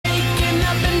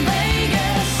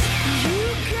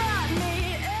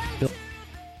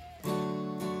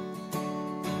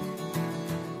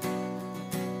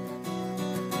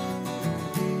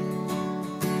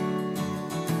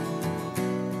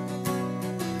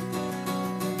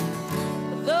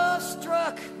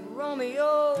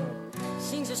Romeo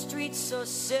sings a street so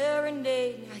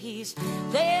serenade. Now he's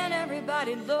laying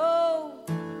everybody low.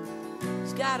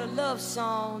 He's got a love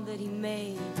song that he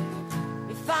made.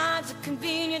 He finds a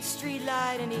convenient street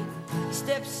light and he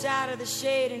steps out of the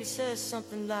shade and he says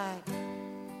something like,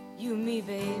 you and me,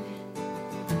 baby,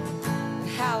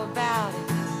 how about it?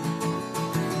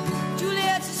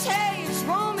 Juliet says, hey, it's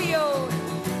Romeo.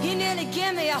 He nearly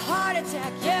gave me a heart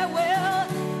attack. Yeah, well,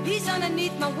 he's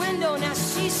underneath my window. Now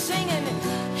she's singing,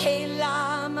 hey,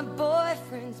 la, my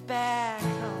boyfriend's back.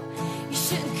 Oh, you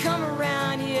shouldn't come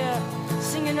around here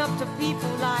singing up to people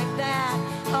like that.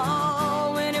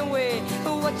 Oh, anyway,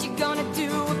 what you gonna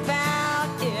do about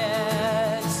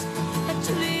it? And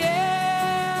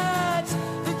Juliet,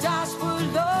 the dice were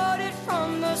loaded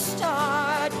from the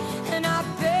start, and I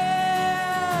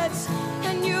bet,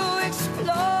 and you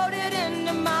exploded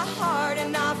into my heart,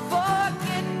 and I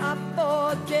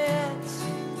forget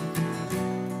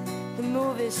the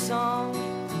movie song.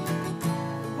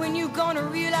 When you gonna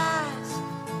realize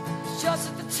it's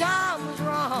just that the time was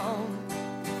wrong,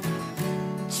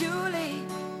 Julie?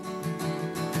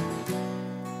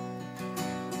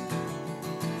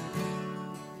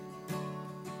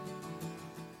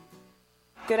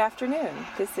 Good afternoon.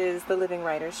 This is the Living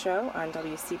Writers Show on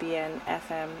WCBN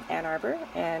FM Ann Arbor,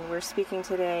 and we're speaking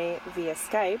today via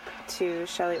Skype to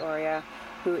Shelley Oria,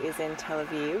 who is in Tel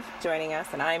Aviv, joining us,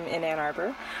 and I'm in Ann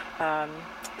Arbor.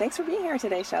 Thanks for being here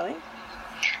today, Shelley.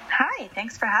 Hi,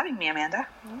 thanks for having me, Amanda.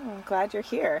 Oh, I'm glad you're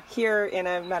here. Here in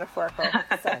a metaphorical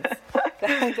sense.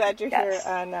 I'm glad you're Yes.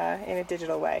 here in a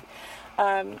digital way.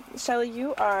 Shelley,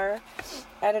 you are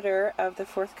editor of the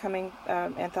forthcoming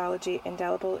anthology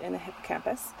Indelible in the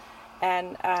Hippocampus,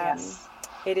 and Yes.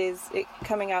 it is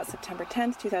coming out September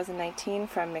 10th, 2019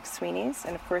 from McSweeney's,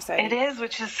 and of course It is,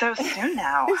 which is so soon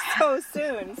now. so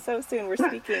soon. We're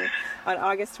speaking on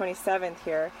August 27th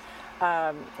here,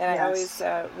 and I always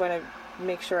want to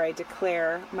make sure I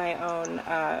declare my own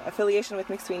affiliation with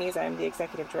McSweeney's. I'm the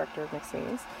executive director of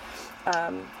McSweeney's.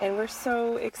 And we're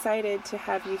so excited to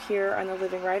have you here on the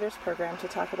Living Writers program to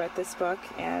talk about this book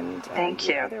and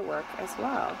your other work as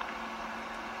well.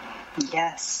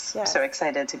 Yes. So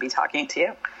excited to be talking to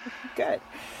you. Good.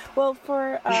 Well,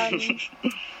 for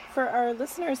our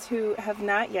listeners who have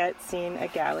not yet seen A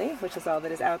Galley, which is all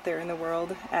that is out there in the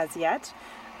world as yet,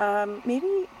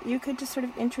 maybe you could just sort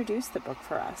of introduce the book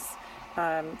for us.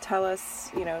 Tell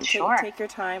us, Sure. take your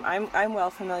time. I'm well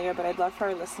familiar, but I'd love for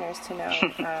our listeners to know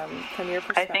from your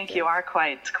perspective. I think you are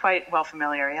quite well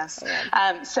familiar, yes.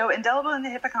 Yeah. So Indelible in the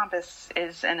Hippocampus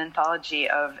is an anthology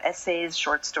of essays,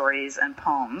 short stories, and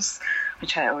poems,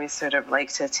 which I always sort of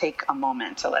like to take a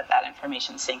moment to let that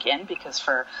information sink in, because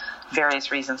for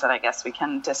various reasons that I guess we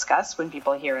can discuss, when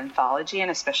people hear anthology, and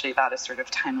especially about a sort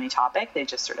of timely topic, they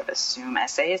just sort of assume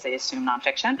essays, they assume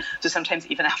nonfiction. So sometimes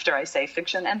even after I say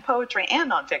fiction and poetry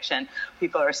and nonfiction,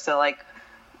 people are still like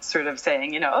sort of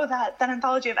saying, oh, that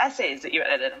anthology of essays that you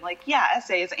edited. I'm like, yeah,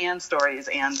 essays and stories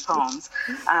and poems.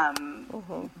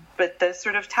 But the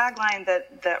sort of tagline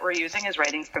that we're using is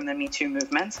writings from the Me Too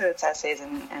movement. So it's essays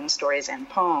and stories and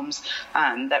poems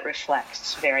that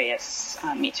reflect various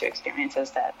Me Too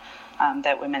experiences that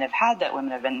women have had, that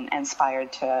women have been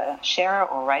inspired to share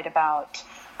or write about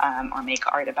or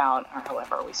make art about, or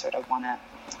however we sort of want to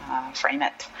frame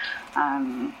it.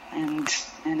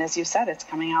 And as you said, it's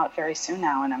coming out very soon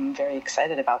now, and I'm very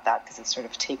excited about that because it sort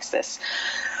of takes this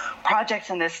project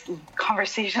and this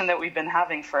conversation that we've been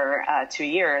having for 2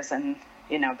 years, and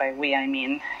by we I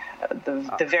mean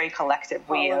the very collective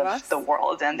we of the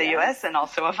world and the U.S. and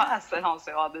also of us, and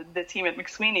also all the team at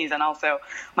McSweeney's, and also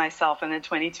myself and the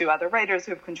 22 other writers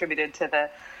who have contributed to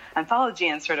the anthology,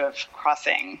 and sort of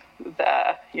crossing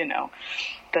the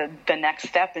next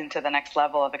step into the next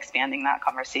level of expanding that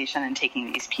conversation and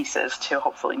taking these pieces to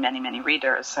hopefully many, many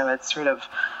readers. So it's sort of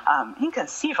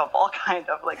inconceivable, kind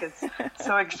of like, it's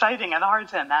so exciting and hard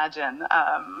to imagine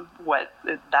what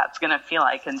that's going to feel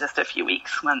like in just a few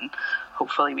weeks, when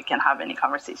hopefully we can have many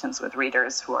conversations with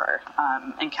readers who are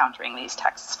encountering these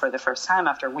texts for the first time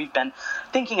after we've been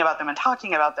thinking about them and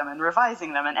talking about them and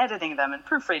revising them and editing them and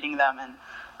proofreading them. And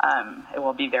it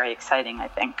will be very exciting, I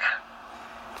think.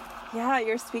 Yeah,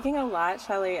 you're speaking a lot,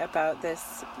 Shelley, about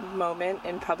this moment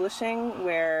in publishing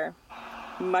where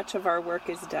much of our work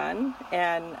is done,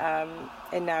 and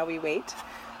now we wait.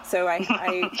 So I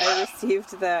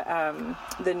received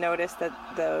the notice that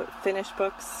the finished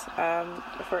books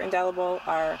for Indelible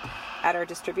are at our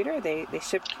distributor. They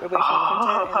ship away from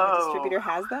the printer, and the distributor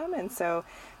has them, and so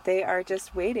they are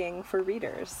just waiting for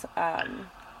readers.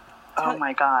 Oh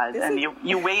my God! And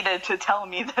you waited to tell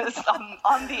me this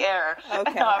on the air.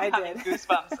 Okay, I'm having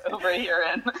goosebumps over here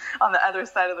and on the other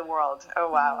side of the world.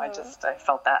 Oh wow! I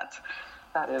felt that.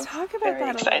 That is very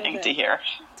exciting to hear.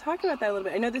 Talk about that a little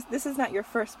bit. I know this is not your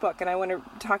first book, and I want to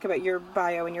talk about your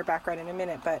bio and your background in a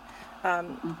minute, but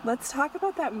let's talk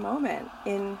about that moment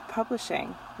in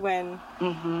publishing when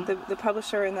the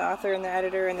publisher and the author and the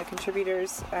editor and the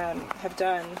contributors have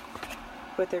done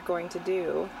what they're going to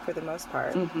do for the most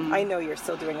part. I know you're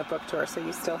still doing a book tour, so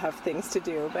you still have things to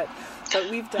do, but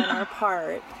we've done our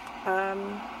part,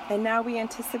 and now we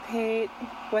anticipate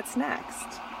what's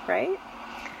next, right?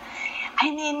 I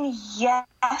mean,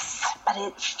 yes, but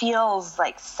it feels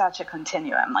like such a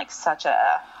continuum, like such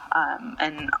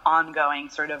an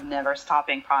ongoing sort of never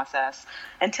stopping process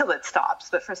until it stops.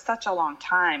 But for such a long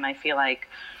time, I feel like,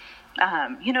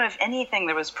 if anything,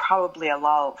 there was probably a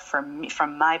lull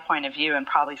from my point of view and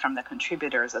probably from the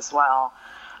contributors as well.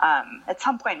 At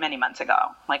some point many months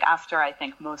ago, like after I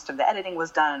think most of the editing was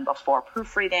done, before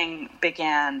proofreading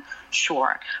began,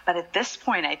 sure. But at this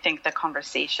point, I think the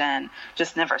conversation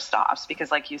just never stops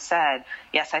because, like you said,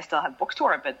 yes, I still have book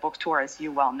tour, but book tour, as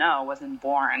you well know, wasn't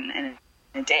born in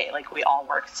a day. Like we all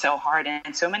worked so hard,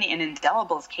 and so many, in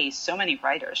Indelible's case, so many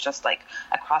writers just like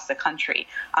across the country,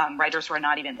 writers who are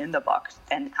not even in the book,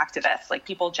 and activists, like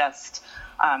people just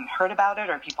heard about it,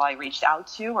 or people I reached out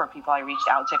to, or people I reached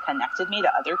out to connected me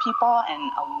to other people,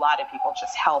 and a lot of people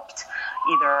just helped,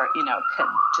 either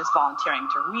just volunteering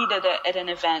to read at an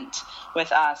event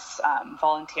with us,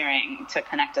 volunteering to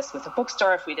connect us with a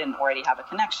bookstore if we didn't already have a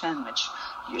connection, which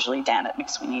usually Dan at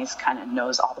McSweeney's kind of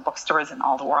knows all the bookstores in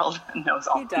all the world and knows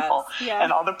all the people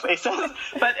and all the places.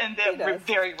 But in the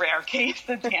very rare case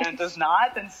that Dan does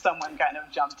not, then someone kind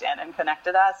of jumped in and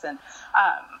connected us. And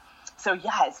so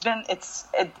yeah,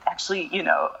 it actually,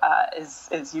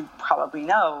 as you probably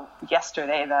know,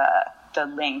 yesterday the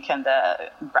link and the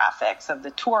graphics of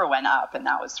the tour went up, and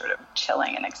that was sort of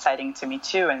chilling and exciting to me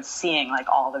too. And seeing like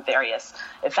all the various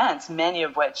events, many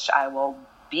of which I will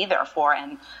be there for,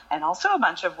 and also a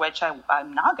bunch of which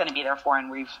I'm not going to be there for. And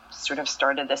we've sort of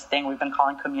started this thing we've been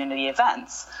calling community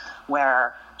events,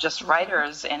 where just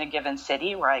writers in a given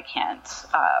city where I can't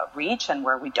reach and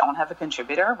where we don't have a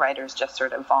contributor, writers just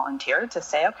sort of volunteer to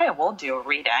say, okay, we'll do a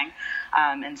reading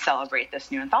and celebrate this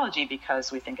new anthology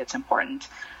because we think it's important.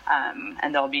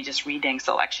 And there'll be just reading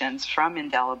selections from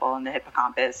Indelible and the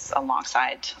Hippocampus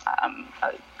alongside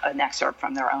an excerpt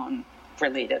from their own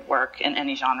related work in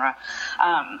any genre.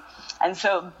 And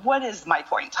so what is my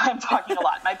point? I'm talking a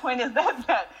lot. My point is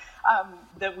that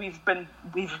we've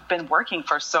been working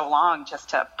for so long just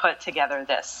to put together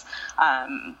this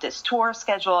tour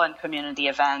schedule and community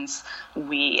events.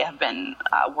 We have been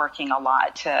working a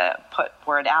lot to put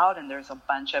word out, and there's a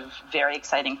bunch of very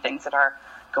exciting things that are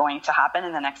going to happen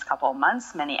in the next couple of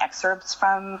months. Many excerpts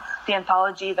from the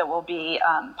anthology that will be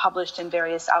published in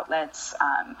various outlets,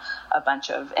 a bunch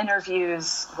of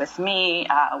interviews with me,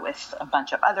 with a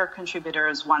bunch of other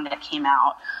contributors, one that came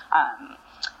out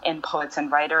in Poets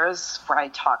and Writers, where I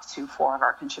talked to 4 of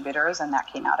our contributors, and that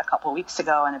came out a couple weeks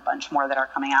ago, and a bunch more that are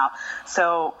coming out.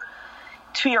 So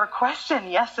to your question,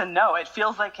 yes and no. It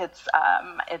feels like it's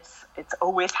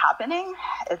always happening,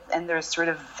 and there's sort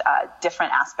of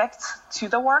different aspects to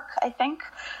the work, I think,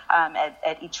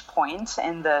 at each point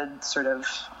in the sort of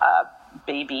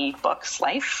baby book's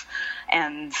life.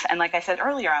 And like I said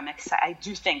earlier, I'm excited. I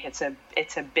do think it's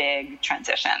a big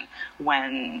transition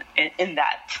when in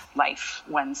that life,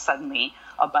 when suddenly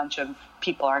a bunch of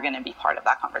people are going to be part of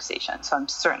that conversation. So I'm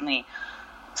certainly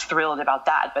thrilled about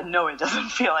that, but no, it doesn't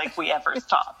feel like we ever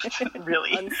stopped,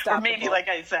 really. Or maybe, like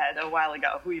I said a while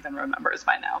ago, who even remembers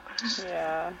by now?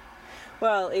 Yeah.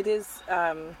 Well, it is,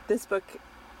 this book,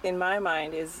 in my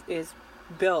mind, is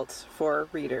built for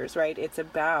readers, right? It's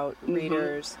about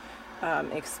readers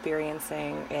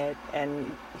experiencing it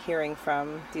and hearing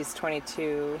from these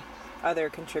 22 other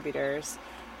contributors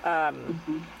and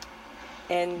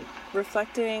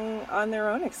reflecting on their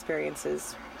own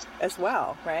experiences as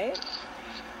well, right?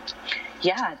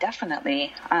 Yeah,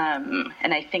 definitely. And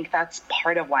I think that's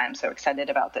part of why I'm so excited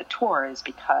about the tour, is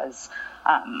because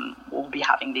we'll be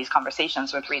having these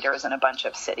conversations with readers in a bunch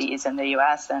of cities in the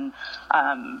U.S. And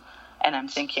I'm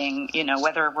thinking,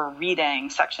 whether we're reading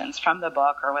sections from the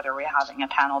book or whether we're having a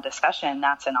panel discussion,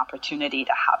 that's an opportunity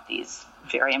to have these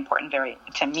very important, very,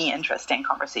 to me, interesting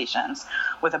conversations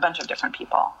with a bunch of different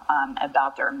people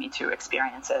about their Me Too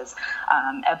experiences,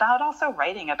 about also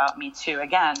writing about Me Too,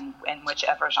 again, in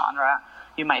whichever genre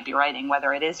you might be writing,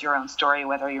 whether it is your own story,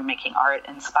 whether you're making art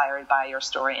inspired by your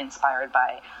story, inspired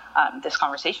by this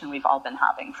conversation we've all been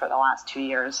having for the last 2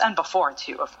 years, and before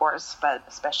too, of course, but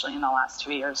especially in the last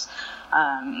 2 years.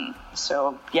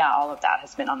 So yeah, all of that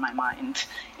has been on my mind,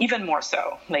 even more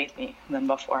so lately than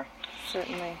before.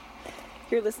 Certainly.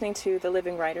 You're listening to The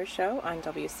Living Writers Show on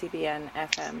WCBN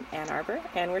FM Ann Arbor,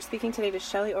 and we're speaking today to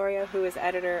Shelley Oria, who is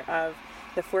editor of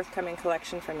the forthcoming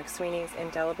collection from McSweeney's,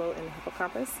 Indelible in the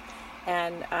Hippocampus.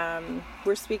 And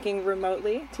we're speaking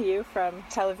remotely to you from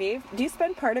Tel Aviv. Do you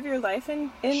spend part of your life in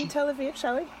Tel Aviv,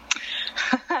 Shelley?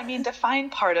 I mean, define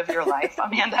part of your life,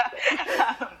 Amanda.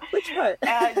 Which part?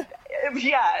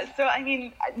 Yeah, so I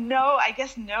mean, no, I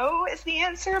guess no is the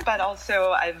answer, but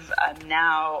also I'm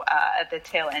now at the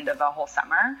tail end of a whole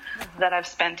summer that I've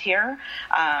spent here.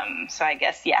 So I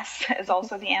guess yes is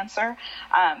also the answer.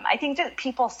 I think that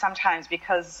people sometimes,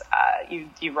 because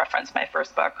you referenced my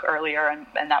first book earlier,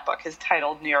 and that book is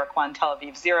titled New York 1, Tel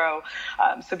Aviv 0.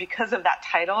 So because of that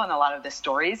title and a lot of the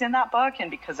stories in that book, and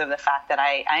because of the fact that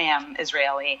I am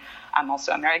Israeli, I'm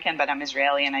also American, but I'm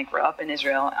Israeli, and I grew up in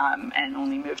Israel and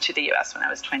only moved to the U.S. when I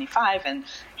was 25, and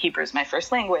Hebrew is my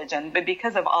first language. But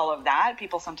because of all of that,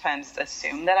 people sometimes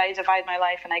assume that I divide my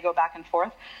life and I go back and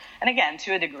forth. And again,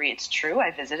 to a degree, it's true.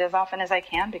 I visit as often as I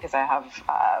can because I have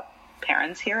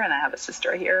parents here and I have a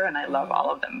sister here, and I love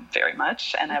all of them very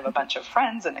much. And I have a bunch of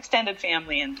friends and extended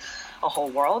family and a whole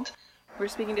world. We're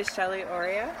speaking to Shelley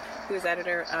Oria, who is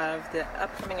editor of the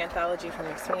upcoming anthology from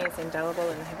McSweeney's, Indelible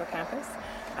in the Hippocampus,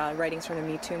 writings from the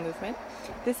Me Too movement.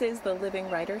 This is the Living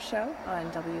Writers Show on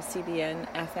WCBN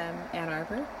FM Ann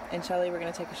Arbor. And Shelley, we're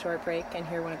going to take a short break and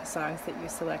hear one of the songs that you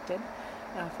selected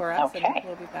for us, okay. And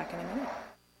we'll be back in a minute.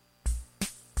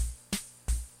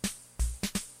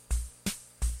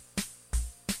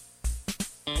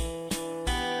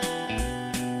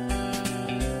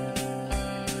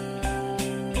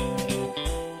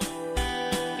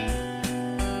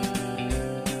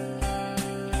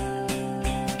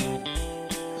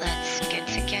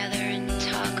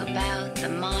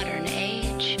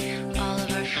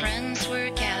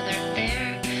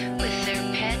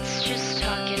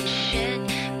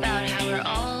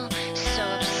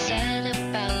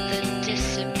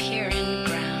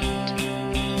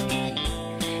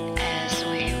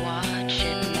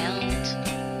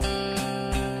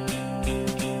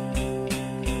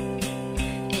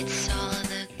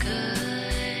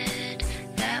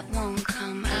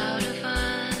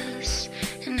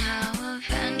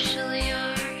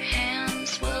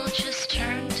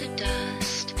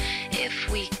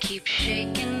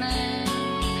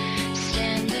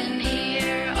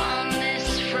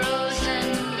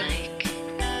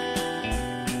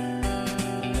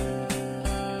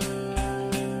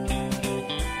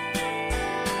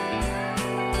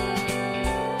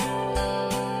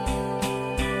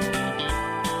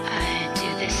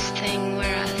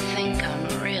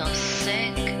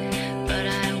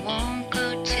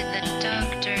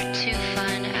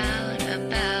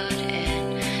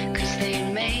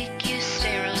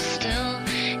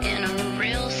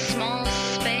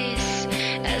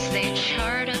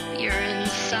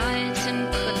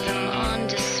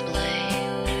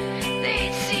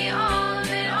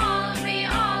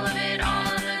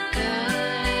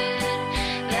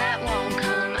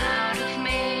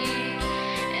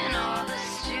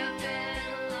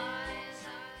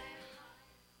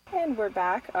 We're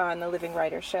back on the Living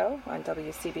Writers Show on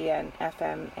WCBN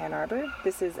FM Ann Arbor.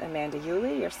 This is Amanda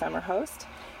Yulee, your summer host,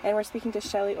 and we're speaking to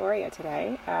Shelley Oria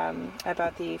today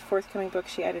about the forthcoming book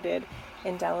she edited,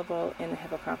 Indelible in the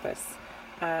Hippocampus.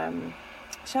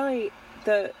 Shelley,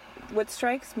 what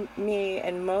strikes me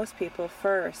and most people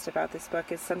first about this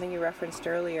book is something you referenced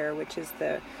earlier, which is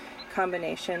the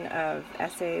combination of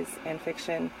essays and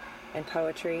fiction and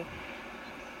poetry.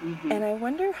 Mm-hmm. And I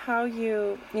wonder how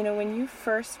when you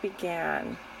first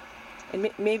began, and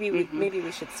maybe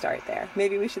we should start there.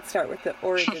 Maybe we should start with the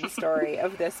origin story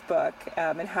of this book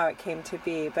and how it came to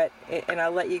be. And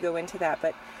I'll let you go into that.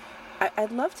 But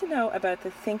I'd love to know about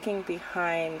the thinking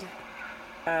behind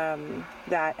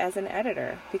that as an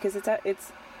editor, because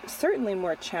it's certainly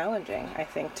more challenging, I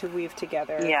think, to weave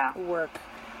together work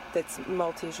that's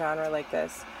multi-genre like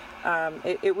this.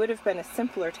 It would have been a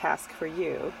simpler task for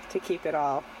you to keep it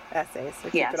all essays, or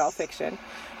keep it all fiction.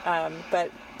 But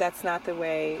that's not the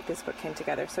way this book came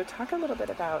together. So talk a little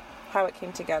bit about how it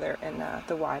came together and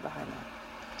the why behind that.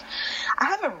 I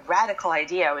have a radical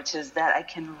idea, which is that I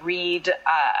can read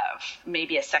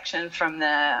maybe a section from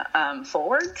the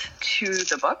foreword to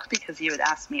the book, because you had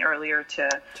asked me earlier to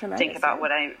think about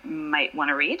what I might want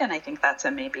to read, and I think that's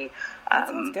a maybe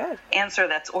answer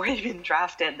that's already been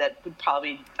drafted that would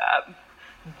probably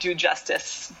do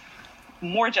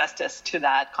more justice to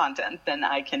that content than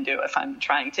I can do if I'm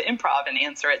trying to improv and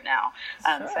answer it now.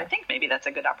 Sure. So I think maybe that's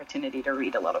a good opportunity to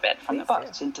read a little bit from Please the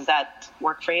book. do. Does that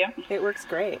work for you? It works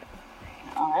great.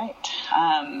 All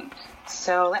right.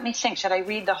 So let me think. Should I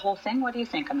read the whole thing? What do you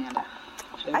think, Amanda?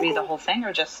 Should I read the whole thing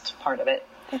or just part of it?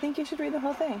 I think you should read the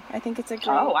whole thing. I think it's a great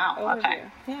overview. Okay.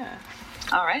 Yeah.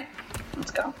 All right.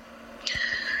 Let's go.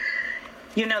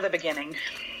 You know the beginning.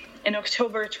 In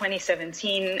October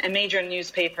 2017, a major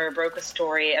newspaper broke a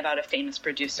story about a famous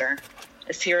producer,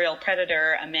 a serial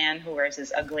predator, a man who wears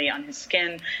his ugly on his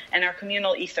skin, and our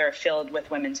communal ether filled with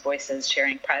women's voices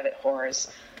sharing private horrors,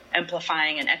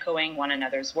 amplifying and echoing one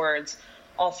another's words,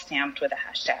 all stamped with a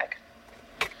hashtag.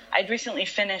 I'd recently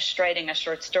finished writing a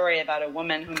short story about a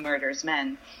woman who murders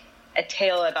men, a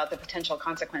tale about the potential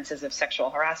consequences of sexual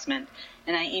harassment,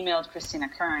 and I emailed Christina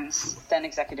Kearns, then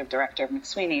executive director of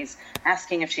McSweeney's,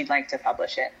 asking if she'd like to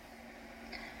publish it.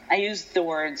 I used the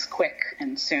words quick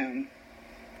and soon.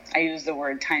 I used the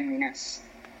word timeliness.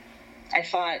 I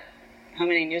thought, how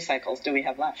many news cycles do we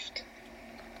have left?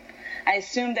 I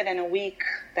assumed that in a week,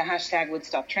 the hashtag would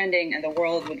stop trending and the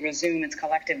world would resume its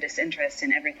collective disinterest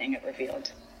in everything it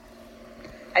revealed.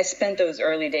 I spent those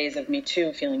early days of Me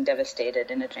Too feeling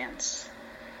devastated in advance.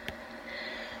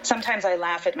 Sometimes I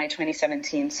laugh at my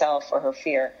 2017 self or her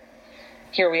fear.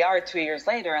 Here we are 2 years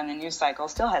later and the news cycle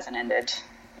still hasn't ended.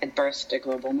 It burst a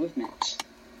global movement.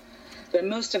 But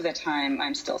most of the time,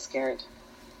 I'm still scared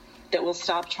that we'll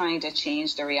stop trying to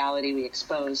change the reality we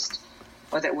exposed,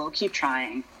 or that we'll keep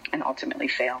trying and ultimately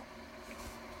fail.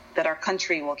 That our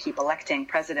country will keep electing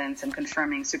presidents and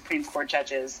confirming Supreme Court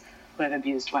judges who have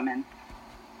abused women.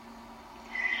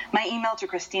 My email to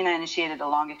Christina initiated a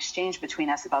long exchange between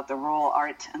us about the role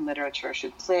art and literature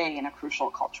should play in a crucial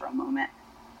cultural moment.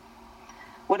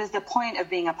 What is the point of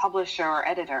being a publisher or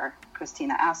editor,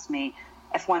 Christina asked me,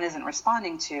 if one isn't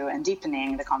responding to and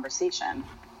deepening the conversation?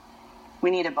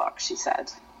 We need a book, she said.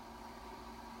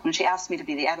 When she asked me to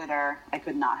be the editor, I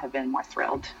could not have been more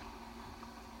thrilled.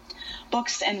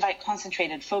 Books invite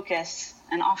concentrated focus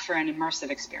and offer an immersive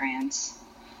experience.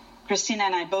 Christina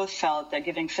and I both felt that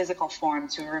giving physical form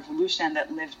to a revolution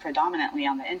that lived predominantly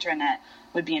on the internet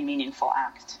would be a meaningful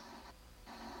act.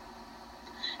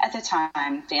 At the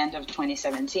time, the end of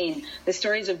 2017, the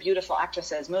stories of beautiful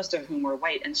actresses, most of whom were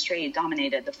white and straight,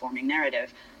 dominated the forming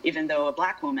narrative, even though a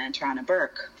black woman, Tarana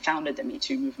Burke, founded the Me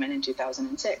Too movement in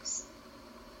 2006.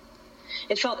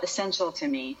 It felt essential to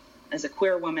me, as a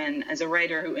queer woman, as a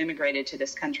writer who immigrated to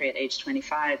this country at age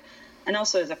 25, and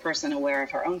also as a person aware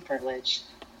of her own privilege,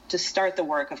 to start the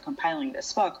work of compiling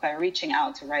this book by reaching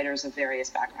out to writers of various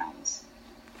backgrounds.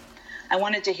 I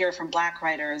wanted to hear from Black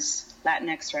writers,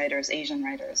 Latinx writers, Asian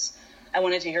writers. I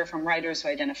wanted to hear from writers who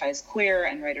identify as queer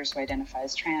and writers who identify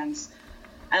as trans.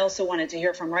 I also wanted to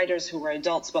hear from writers who were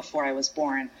adults before I was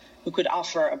born, who could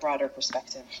offer a broader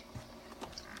perspective.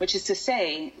 Which is to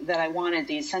say that I wanted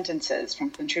these sentences from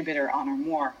contributor Honor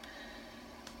Moore.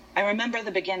 I remember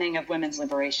the beginning of women's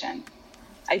liberation.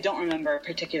 I don't remember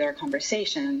particular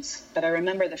conversations, but I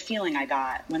remember the feeling I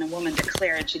got when a woman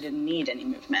declared she didn't need any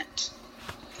movement.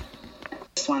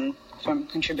 This one from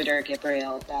contributor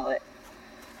Gabrielle Ballot.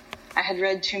 I had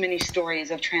read too many stories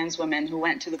of trans women who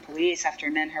went to the police after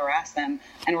men harassed them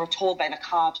and were told by the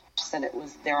cops that it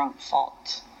was their own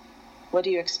fault. What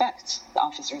do you expect? The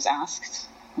officers asked,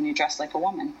 when you dress like a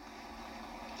woman.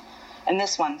 And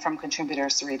this one from contributor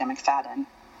Sarita McFadden.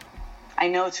 I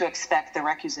know to expect the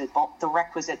requisite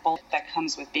bulk that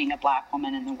comes with being a Black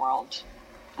woman in the world.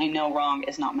 I know wrong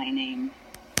is not my name.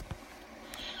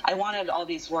 I wanted all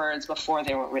these words before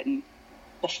they were written,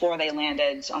 before they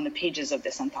landed on the pages of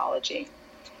this anthology.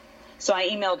 So I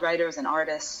emailed writers and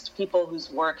artists, people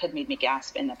whose work had made me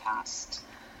gasp in the past.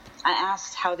 I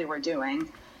asked how they were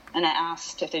doing, and I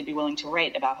asked if they'd be willing to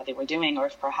write about how they were doing, or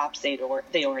if perhaps they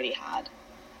already had.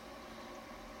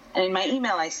 And in my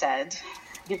email I said,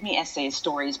 give me essays,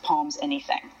 stories, poems,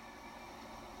 anything.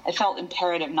 It felt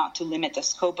imperative not to limit the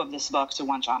scope of this book to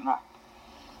one genre.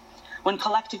 When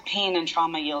collective pain and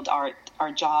trauma yield art,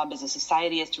 our job as a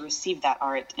society is to receive that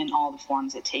art in all the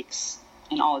forms it takes,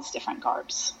 in all its different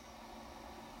garbs.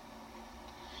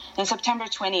 In September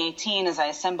 2018, as I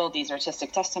assembled these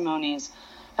artistic testimonies,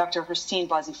 Dr. Christine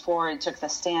Blasey Ford took the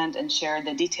stand and shared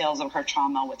the details of her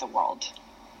trauma with the world.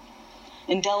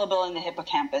 Indelible in the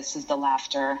hippocampus is the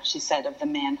laughter, she said, of the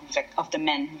men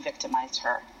who victimized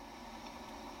her.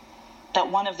 That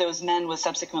one of those men was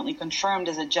subsequently confirmed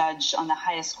as a judge on the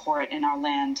highest court in our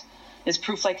land is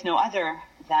proof like no other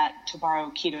that, to borrow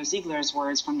Keto Ziegler's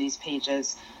words from these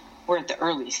pages, we're at the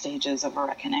early stages of a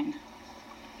reckoning.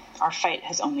 Our fight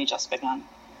has only just begun.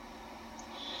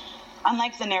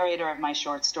 Unlike the narrator of my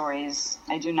short stories,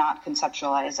 I do not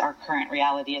conceptualize our current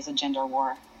reality as a gender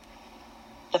war.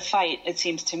 The fight, it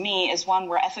seems to me, is one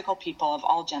where ethical people of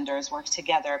all genders work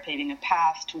together, paving a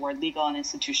path toward legal and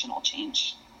institutional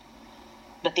change.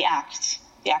 But the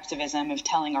activism of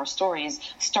telling our stories,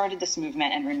 started this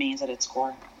movement and remains at its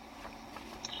core.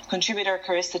 Contributor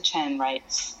Carissa Chen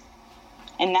writes,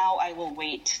 "And now I will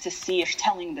wait to see if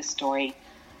telling this story,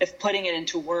 if putting it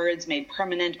into words made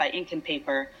permanent by ink and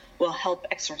paper, will help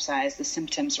exorcise the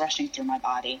symptoms rushing through my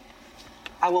body.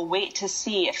 I will wait to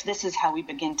see if this is how we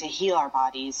begin to heal our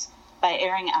bodies, by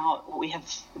airing out what we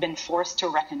have been forced to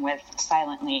reckon with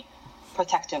silently,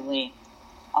 protectively,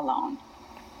 alone.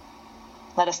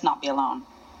 Let us not be alone.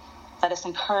 Let us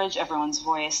encourage everyone's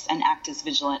voice and act as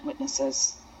vigilant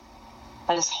witnesses.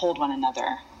 Let us hold one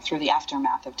another through the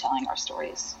aftermath of telling our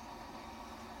stories."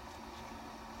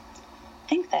 I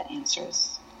think that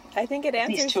answers I think it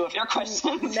answers these two of your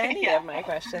questions. Many of my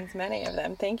questions, many of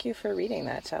them. Thank you for reading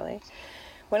that, Shelley.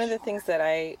 One of the things that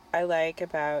I like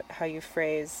about how you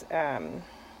phrase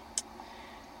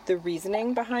the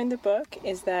reasoning behind the book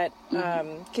is that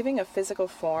giving a physical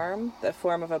form, the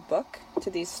form of a book, to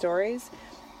these stories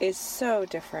is so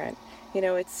different. You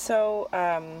know, it's so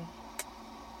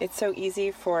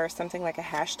easy for something like a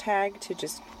hashtag to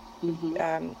just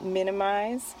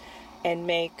minimize and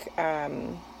make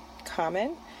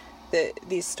common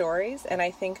these stories. And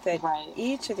I think that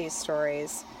each of these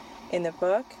stories in the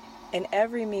book and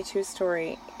every Me Too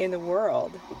story in the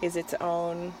world is its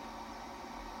own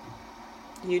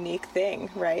unique thing,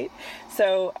 right?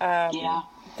 So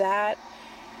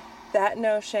that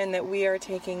notion that we are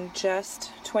taking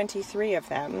just 23 of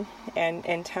them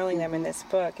and telling them in this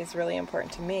book is really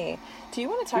important to me. Do you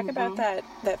want to talk about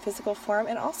that physical form?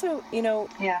 And also, you know,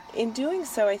 in doing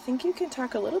so, I think you can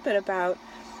talk a little bit about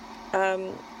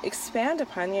expand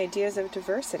upon the ideas of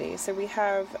diversity. So we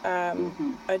have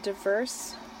a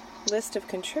diverse list of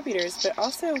contributors, but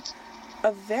also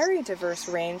a very diverse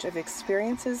range of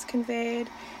experiences conveyed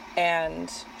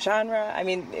and genre. I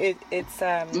mean,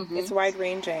 it's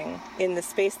wide-ranging in the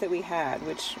space that we had,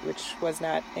 which was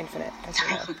not infinite,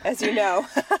 as you know.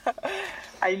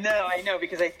 I know,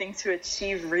 because I think to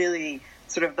achieve really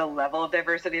sort of the level of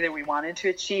diversity that we wanted to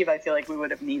achieve, I feel like we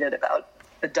would have needed about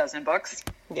a dozen books.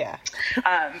 Yeah.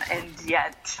 And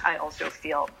yet I also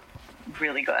feel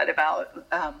really good about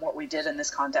what we did in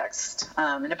this context,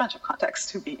 in a bunch of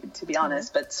contexts, to be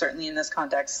honest, but certainly in this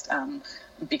context,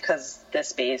 because the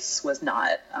space was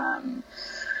not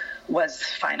was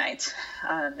finite.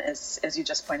 As you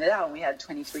just pointed out, we had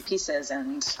 23 pieces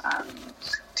and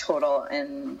total,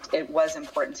 and it was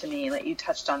important to me that you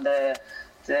touched on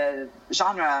the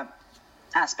genre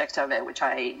aspect of it, which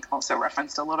I also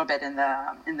referenced a little bit in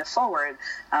the foreword,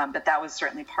 but that was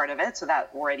certainly part of it. So that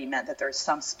already meant that there's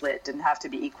some split, didn't have to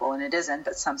be equal, and it isn't,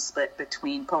 but some split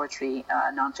between poetry,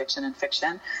 nonfiction, and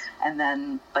fiction. And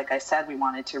then, like I said, we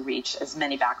wanted to reach as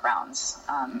many backgrounds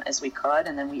as we could,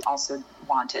 and then we also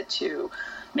wanted to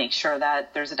make sure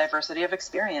that there's a diversity of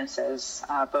experiences,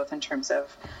 both in terms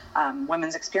of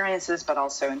women's experiences, but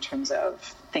also in terms of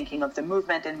thinking of the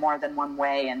movement in more than one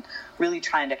way and really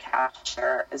trying to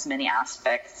capture as many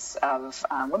aspects of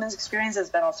women's experiences,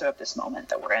 but also of this moment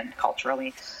that we're in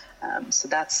culturally. So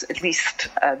that's at least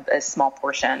a small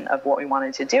portion of what we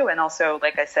wanted to do. And also,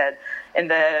 like I said, in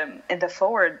the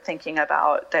forward, thinking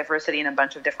about diversity in a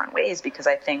bunch of different ways, because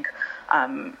I think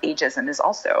ageism is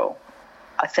also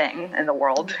a thing in the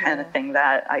world and a thing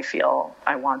that I feel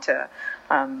I want to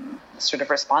sort of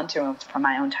respond to from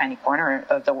my own tiny corner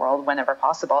of the world whenever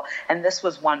possible. And this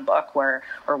was one book or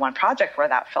one project where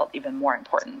that felt even more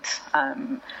important,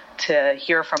 to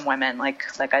hear from women,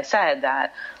 like I said,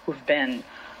 that who've been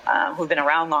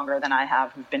around longer than I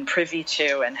have, who've been privy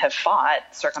to and have fought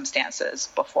circumstances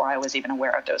before I was even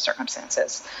aware of those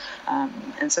circumstances.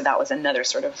 And so that was another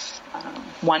sort of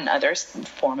one other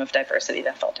form of diversity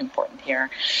that felt important here.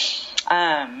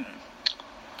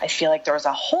 I feel like there was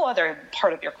a whole other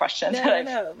part of your question that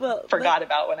I forgot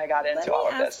about when I got into all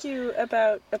of this. Let me ask you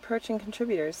about approaching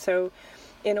contributors. So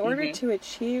in order to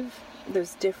achieve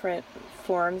those different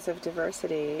forms of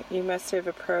diversity, you must have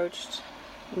approached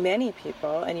many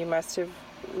people, and you must have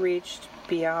reached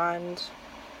beyond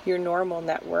your normal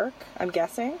network, I'm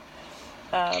guessing.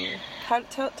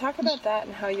 Talk about that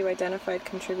and how you identified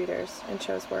contributors in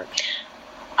Cho's work.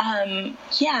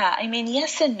 Yeah, I mean,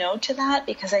 yes and no to that,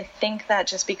 because I think that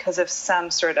just because of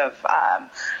some sort of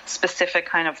specific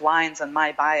kind of lines on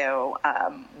my bio,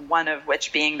 one of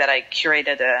which being that I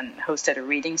curated and hosted a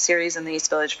reading series in the East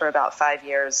Village for about 5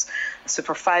 years. So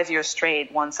for 5 years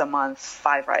straight, once a month,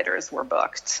 5 writers were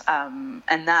booked. And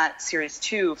that series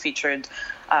too featured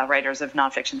writers of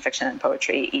nonfiction, fiction, and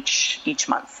poetry each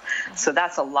month. So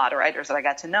that's a lot of writers that I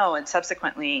got to know. And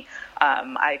subsequently,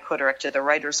 I co-directed the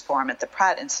Writers Forum at the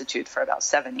Pratt Institute for about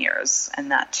 7 years.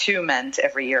 And that too meant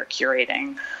every year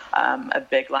curating a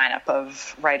big lineup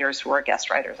of writers who were guest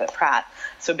writers at Pratt.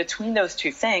 So between those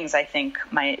two things, I think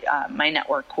my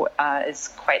network is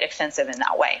quite extensive in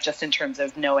that way, just in terms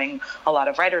of knowing a lot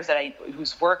of writers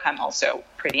whose work I'm also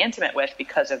pretty intimate with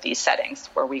because of these settings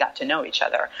where we got to know each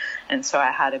other. And so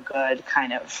I had a good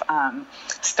kind of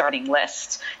starting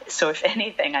list. So if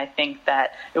anything, I think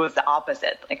that it was the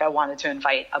opposite. Like I wanted to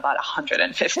invite about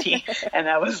 150 and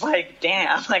I was like,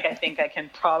 damn, like I think I can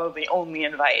probably only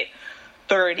invite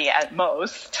 30 at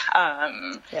most.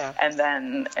 And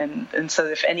so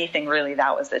if anything, really,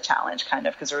 that was the challenge kind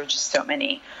of, because there were just so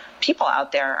many people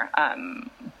out there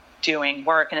doing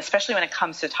work. And especially when it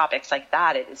comes to topics like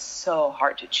that, it is so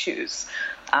hard to choose.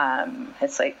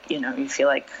 It's like, you feel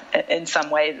like in some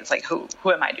ways it's like, who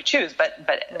am I to choose? But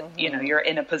you're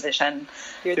in a position,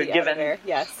 you're given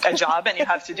a job and you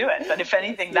have to do it. But if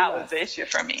anything, that was the issue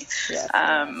for me.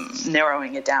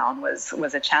 Narrowing it down was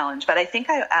a challenge. But I think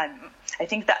I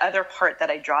think the other part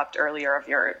that I dropped earlier of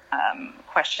your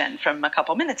question from a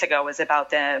couple minutes ago was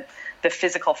about the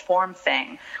physical form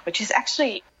thing, which is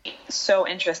actually so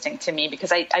interesting to me,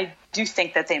 because I do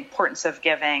think that the importance of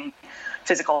giving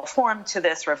physical form to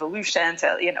this revolution,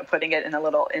 to putting it in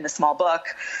a small book,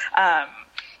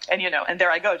 and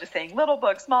there I go, just saying little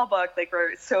book, small book. Like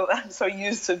I'm so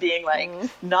used to being like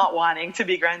not wanting to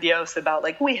be grandiose about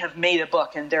like we have made a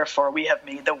book and therefore we have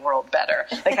made the world better.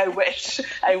 Like I wish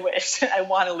I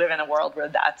want to live in a world where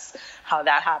that's how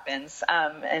that happens.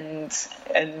 And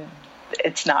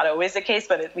it's not always the case,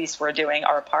 but at least we're doing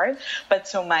our part. But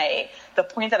so the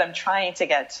point that I'm trying to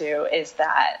get to is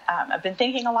that I've been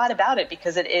thinking a lot about it,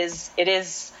 because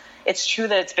it's true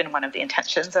that it's been one of the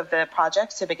intentions of the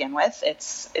project to begin with.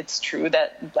 It's true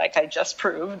that, like I just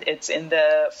proved, it's in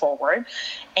the foreword.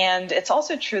 And it's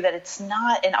also true that it's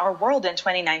not, in our world in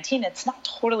 2019, it's not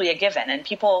totally a given. And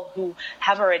people who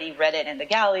have already read it in the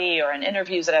galley or in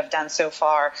interviews that I've done so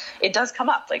far, it does come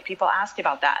up. Like people ask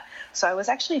about that. So I was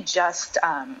actually just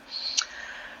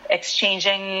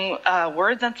exchanging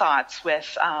words and thoughts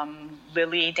with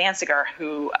Lily Danziger,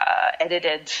 who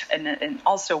edited an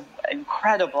also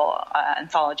incredible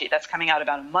anthology that's coming out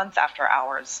about a month after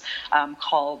ours,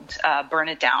 called Burn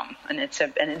It Down. And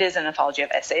it is an anthology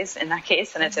of essays in that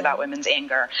case, and it's about women's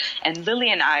anger. And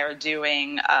Lily and I are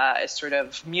doing a sort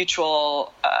of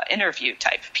mutual interview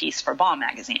type piece for Bomb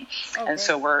magazine. And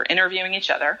so we're interviewing each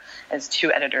other as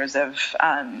two editors of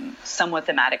somewhat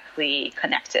thematically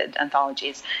connected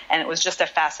anthologies. And it was just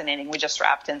we just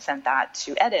wrapped and sent that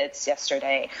to edits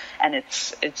yesterday, and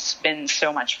it's been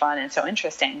so much fun and so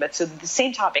interesting. But so the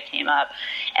same topic came up,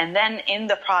 and then in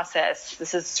the process,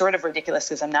 this is sort of ridiculous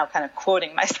because I'm now kind of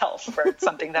quoting myself for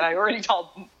something that I already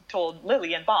told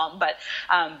Lily and Bomb, but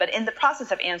in the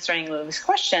process of answering Lily's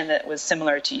question that was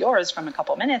similar to yours from a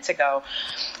couple minutes ago,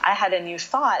 I had a new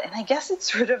thought, and I guess it's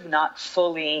sort of not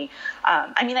fully,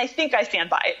 I think I stand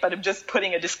by it, but I'm just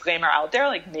putting a disclaimer out there,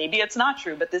 like maybe it's not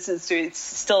true, but it's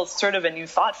still sort of a new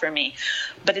thought for me.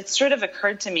 But it sort of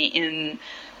occurred to me in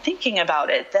thinking about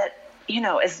it that,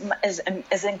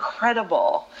 as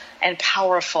incredible and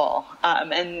powerful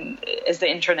and as the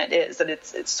internet is, that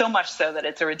it's so much so that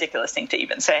it's a ridiculous thing to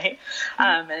even say,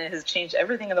 and it has changed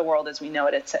everything in the world as we know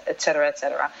it, et cetera, et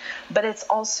cetera. But it's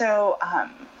also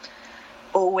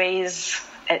always,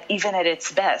 even at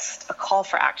its best, a call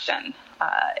for action.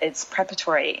 It's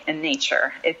preparatory in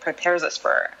nature. It prepares us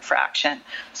for action.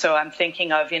 So I'm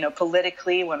thinking of,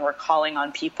 politically, when we're calling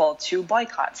on people to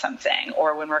boycott something,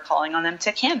 or when we're calling on them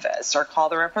to canvass or call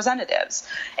the representatives.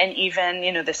 And even,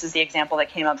 this is the example that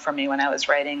came up for me when I was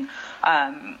writing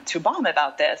to Bomb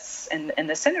about this in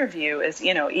this interview is,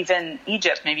 even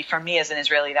Egypt, maybe for me as an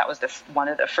Israeli, that was one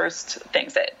of the first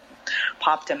things that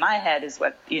popped in my head is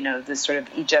what, this sort of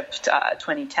Egypt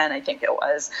 2010, I think it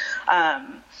was,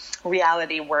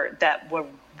 reality where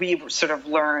we sort of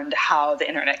learned how the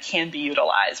internet can be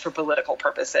utilized for political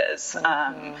purposes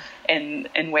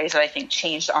in ways that I think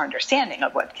changed our understanding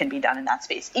of what can be done in that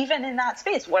space. Even in that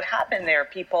space, what happened there,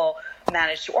 people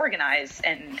managed to organize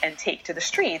and take to the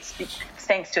streets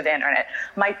thanks to the internet.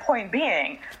 My point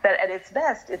being that at its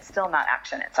best, it's still not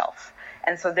action itself.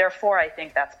 And so therefore, I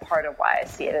think that's part of why I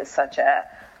see it as such a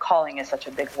calling is such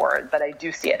a big word, but I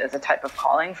do see it as a type of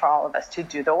calling for all of us to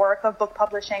do the work of book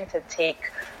publishing, to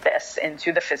take this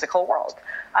into the physical world.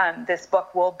 This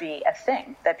book will be a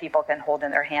thing that people can hold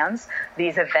in their hands.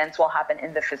 These events will happen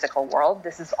in the physical world.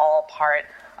 This is all part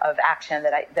of action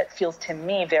that feels to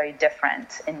me very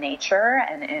different in nature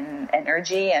and in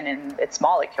energy and in its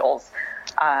molecules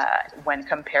when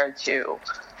compared to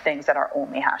things that are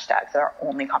only hashtags, that are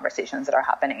only conversations that are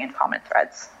happening in common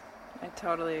threads. I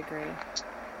totally agree.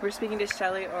 We're speaking to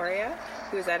Shelley Oria,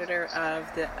 who is editor of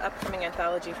the upcoming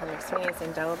anthology from McSweeney's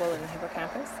Indelible in the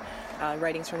Hippocampus,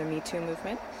 Writings from the Me Too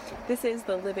Movement. This is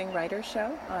the Living Writers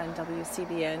Show on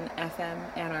WCBN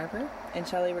FM Ann Arbor. And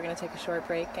Shelley, we're going to take a short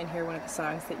break and hear one of the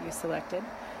songs that you selected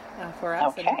for us,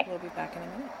 okay. And we'll be back in a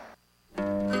minute.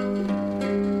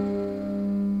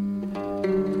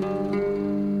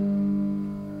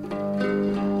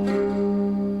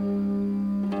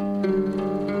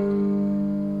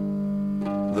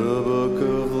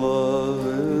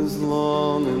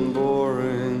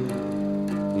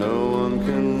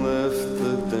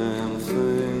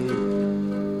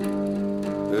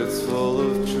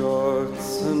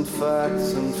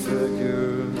 Facts and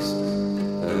figures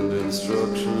and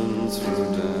instructions for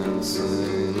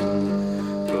dancing,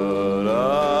 but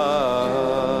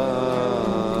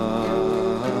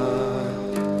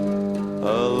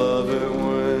I love it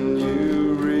when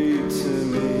you read to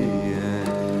me and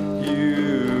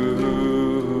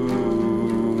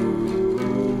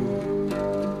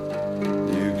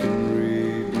you can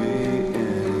read me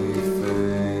anything.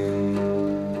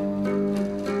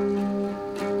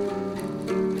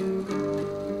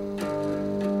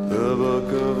 The book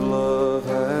of love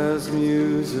has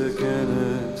music in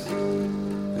it.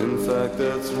 In fact,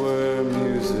 that's where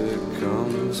music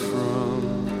comes from.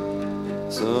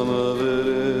 Some of it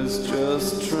is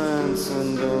just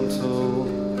transcendental.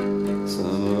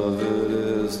 Some of it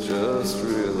is just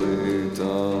really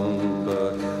dumb.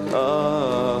 But I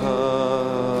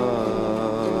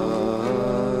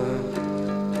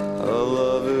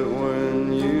love it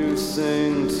when you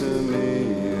sing to me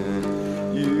and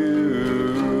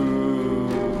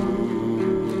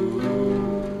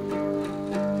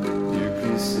you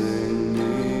can sing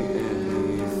me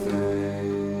anything.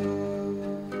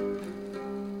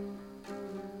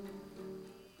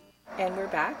 And we're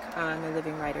back on the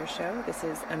Living Writers Show. This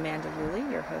is Amanda Woolley,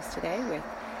 your host today,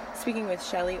 speaking with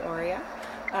Shelley Oria.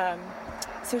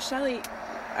 So Shelley,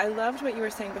 I loved what you were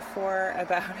saying before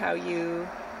about how you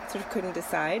sort of couldn't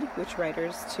decide which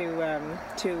writers to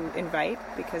invite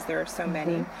because there are so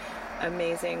many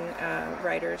amazing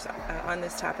writers on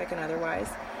this topic and otherwise.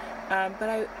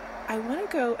 But I want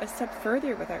to go a step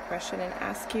further with that question and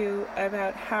ask you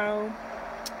about how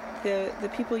the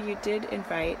people you did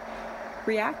invite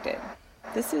reacted.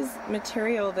 This is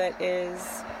material that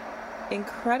is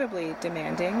incredibly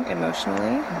demanding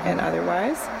emotionally and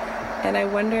otherwise, and I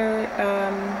wonder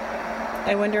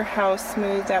how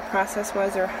smooth that process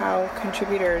was, or how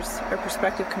contributors or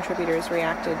prospective contributors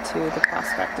reacted to the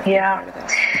prospect of being part of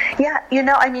this. Yeah,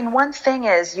 one thing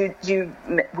is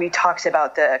we talked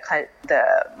about the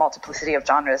multiplicity of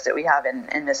genres that we have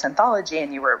in this anthology,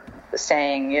 and you were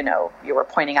saying, you were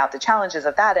pointing out the challenges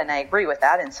of that, and I agree with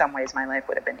that. In some ways, my life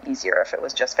would have been easier if it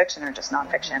was just fiction or just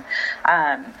nonfiction.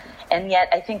 And yet,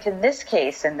 I think in this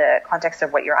case, in the context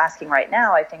of what you're asking right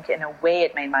now, I think in a way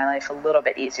it made my life a little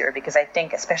bit easier, because I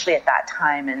think, especially at that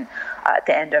time and at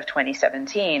the end of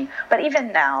 2017, but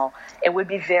even now, it would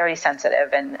be very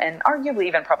sensitive and arguably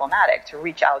even problematic to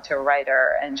reach out to a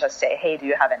writer and just say, hey, do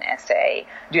you have an essay?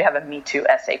 Do you have a Me Too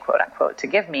essay, quote unquote, to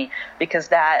give me? Because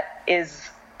that is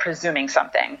presuming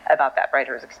something about that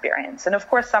writer's experience. And of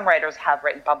course, some writers have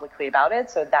written publicly about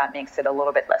it, so that makes it a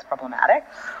little bit less problematic,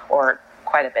 or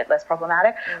quite a bit less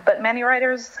problematic. But many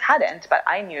writers hadn't, but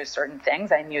I knew certain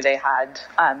things. I knew they had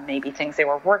maybe things they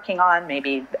were working on.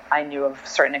 Maybe I knew of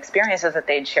certain experiences that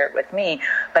they'd shared with me,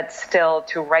 but still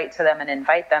to write to them and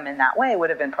invite them in that way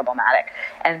would have been problematic.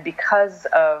 And because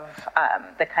of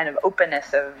the kind of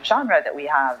openness of genre that we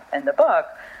have in the book,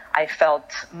 I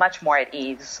felt much more at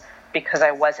ease, because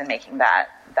I wasn't making that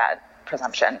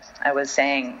presumption. I was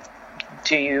saying,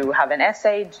 do you have an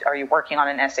essay? Are you working on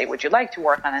an essay? Would you like to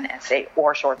work on an essay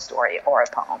or short story or a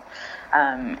poem?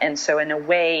 And so in a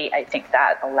way, I think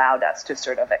that allowed us to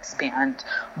sort of expand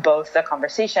both the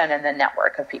conversation and the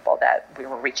network of people that we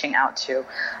were reaching out to.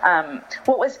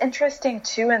 What was interesting,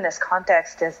 too, in this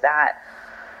context is that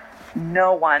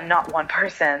not one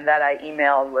person that I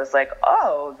emailed was like,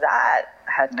 oh, that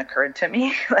hadn't occurred to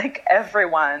me. Like,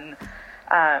 everyone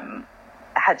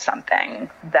had something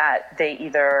that they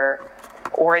either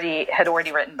had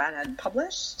already written but had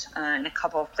published in a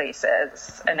couple of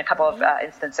places, in a couple of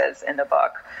instances in the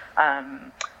book.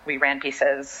 We ran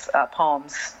pieces,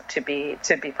 poems to be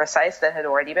precise, that had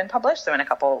already been published. So in a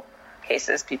couple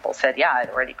cases, people said, yeah, I'd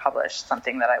already published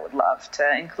something that I would love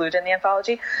to include in the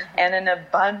anthology. Mm-hmm. And in a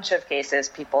bunch of cases,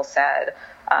 people said,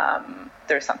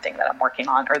 there's something that I'm working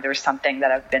on, or there's something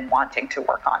that I've been wanting to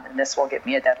work on, and this will give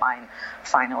me a deadline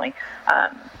finally.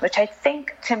 Which I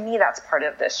think, to me, that's part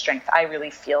of the strength. I really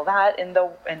feel that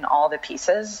in all the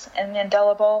pieces in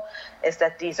Indelible, is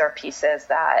that these are pieces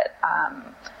that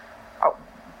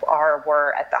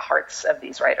were at the hearts of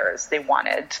these writers.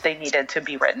 They needed to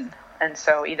be written. And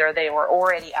so either they were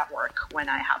already at work when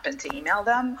I happened to email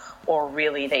them, or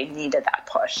really they needed that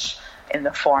push in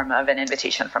the form of an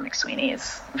invitation from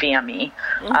McSweeney's via me,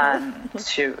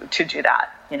 to do that,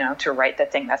 to write the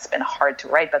thing that's been hard to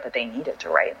write, but that they needed to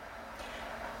write.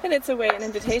 And it's an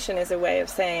invitation is a way of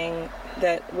saying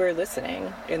that we're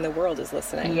listening and the world is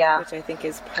listening, which I think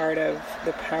is part of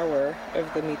the power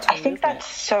of the Me Too I think movement. That's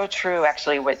so true,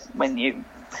 actually, when you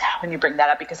bring that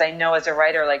up, because I know as a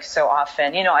writer, like so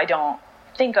often, I don't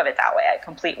think of it that way. I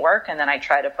complete work and then I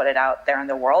try to put it out there in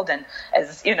the world. And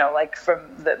as like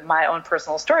from my own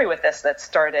personal story with this, that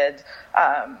started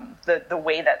the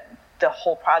way that the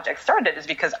whole project started is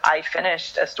because I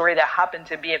finished a story that happened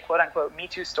to be a quote unquote Me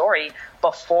Too story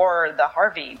before the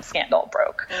Harvey scandal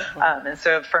broke. Mm-hmm. And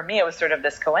so for me, it was sort of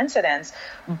this coincidence.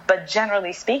 But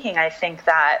generally speaking, I think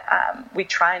that we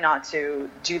try not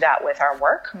to do that with our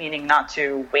work, meaning not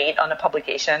to wait on a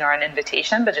publication or an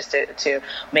invitation, but just to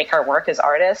make our work as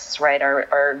artists, write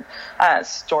our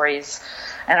stories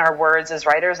and our words as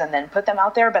writers, and then put them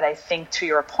out there. But I think, to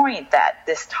your point, that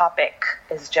this topic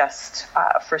is just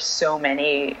for so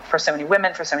many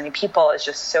women, for so many people, is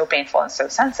just so painful and so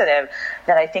sensitive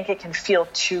that I think it can feel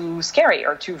too scary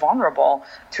or too vulnerable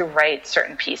to write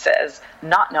certain pieces,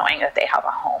 not knowing that they have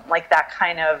a home. Like that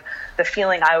kind of the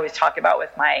feeling I always talk about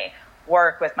with my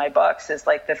work, with my books, is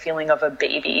like the feeling of a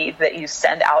baby that you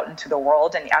send out into the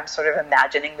world, and I'm sort of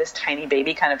imagining this tiny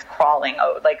baby kind of crawling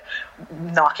out, like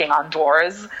knocking on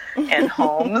doors and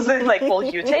homes, and like, will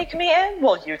you take me in?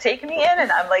 Will you take me in?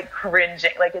 And I'm like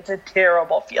cringing. Like, it's a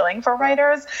terrible feeling for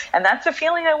writers, and that's the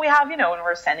feeling that we have, when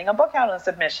we're sending a book out on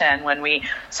submission, when we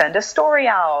send a story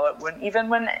out, even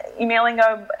when emailing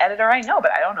a editor I know,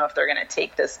 but I don't know if they're going to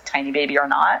take this tiny baby or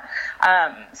not.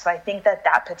 So I think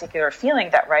that particular feeling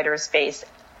that writers face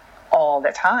all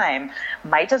the time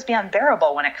might just be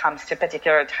unbearable when it comes to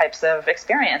particular types of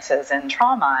experiences and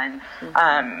trauma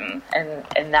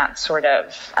and that sort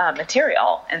of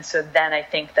material. And so then I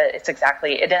think that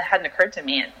it hadn't occurred to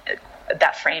me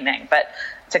that framing, but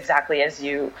it's exactly as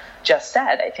you just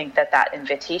said. I think that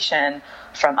invitation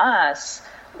from us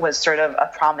was sort of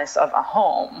a promise of a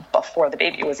home before the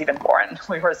baby was even born.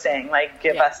 We were saying, like,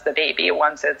 give us the baby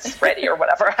once it's ready, or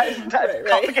whatever. I've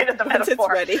complicated the metaphor.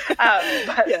 Once it's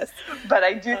ready. But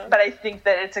I think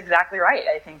that it's exactly right.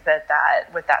 I think that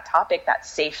with that topic, that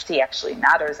safety actually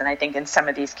matters. And I think in some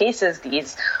of these cases,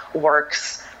 these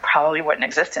works probably wouldn't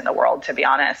exist in the world, to be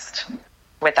honest,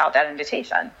 without that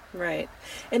invitation. Right.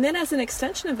 And then as an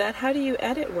extension of that, how do you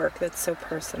edit work that's so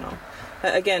personal?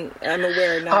 Again, I'm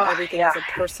aware not everything is a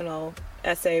personal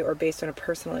essay or based on a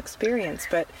personal experience,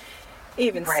 but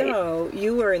even so,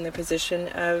 you were in the position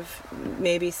of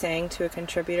maybe saying to a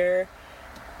contributor,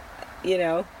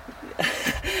 yes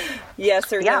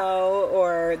or no,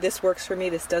 or this works for me,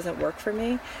 this doesn't work for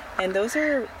me. And those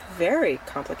are very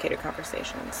complicated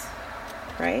conversations,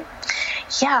 right?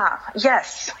 Yeah,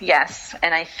 yes.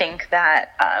 And I think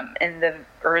that in the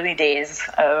early days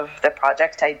of the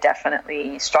project, I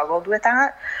definitely struggled with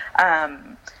that.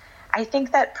 I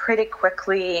think that pretty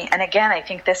quickly, and again, I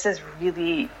think this is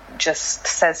really just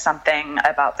says something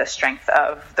about the strength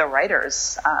of the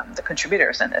writers, the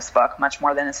contributors in this book, much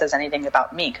more than it says anything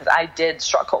about me, because I did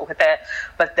struggle with it.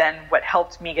 But then what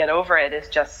helped me get over it is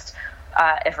just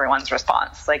everyone's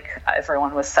response. Like,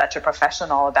 everyone was such a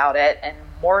professional about it, and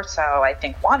more so, I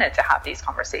think, wanted to have these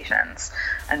conversations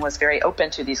and was very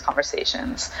open to these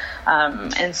conversations.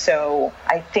 And so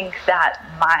I think that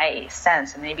my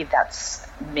sense, and maybe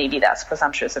that's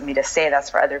presumptuous of me to say,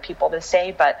 that's for other people to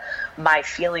say, but my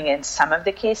feeling in some of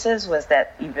the cases was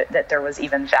that there was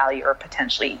even value, or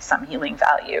potentially some healing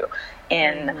value,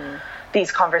 in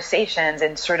these conversations.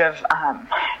 And sort of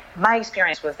my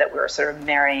experience was that we were sort of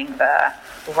marrying the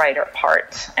writer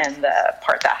part and the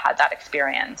part that had that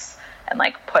experience, and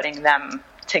like putting them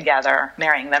together.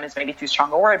 Marrying them is maybe too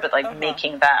strong a word, but like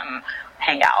making them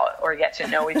hang out or get to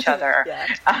know each other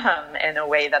in a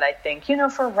way that I think,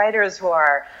 for writers who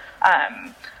are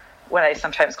what I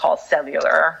sometimes call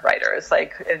cellular writers,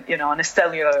 like, on a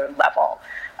cellular level.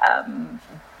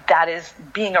 That is,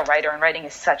 being a writer and writing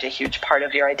is such a huge part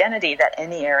of your identity that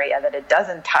any area that it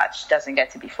doesn't touch doesn't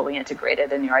get to be fully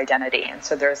integrated in your identity. And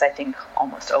so there's, I think,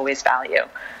 almost always value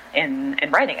in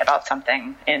writing about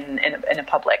something in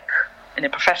a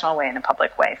professional way, in a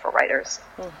public way for writers.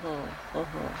 Mm-hmm,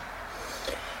 mm-hmm.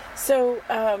 So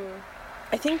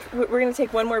I think we're going to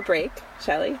take one more break,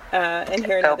 Shelley, and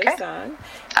hear another song.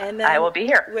 And then I will be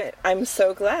here. I'm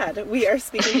so glad. We are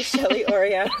speaking to Shelley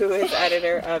Oria, who is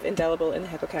editor of Indelible in the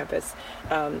Hippocampus,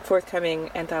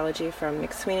 forthcoming anthology from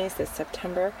McSweeney's this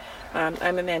September.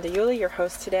 I'm Amanda Yulee, your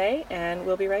host today, and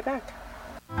we'll be right back.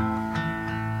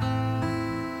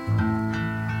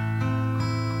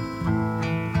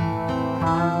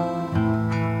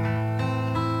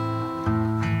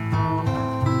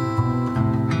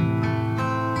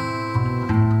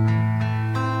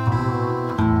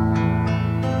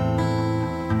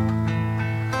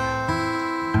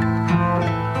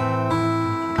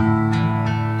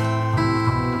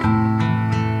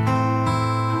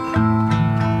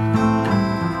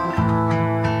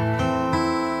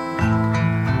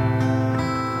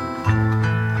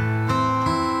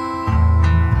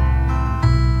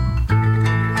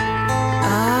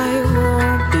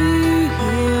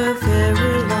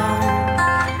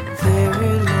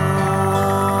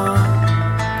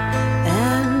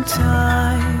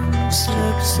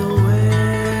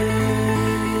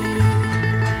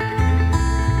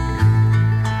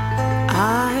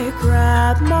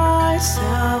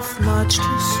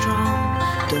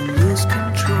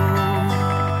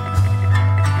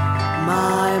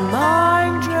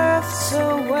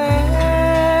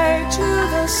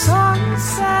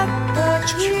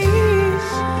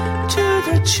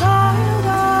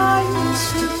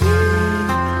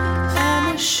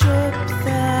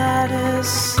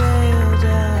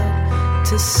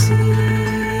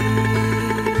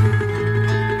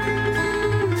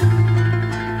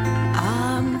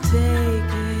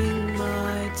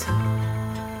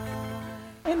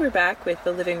 With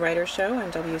the Living Writers Show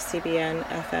on WCBN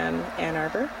FM Ann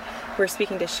Arbor. We're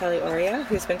speaking to Shelley Oria,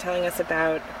 who's been telling us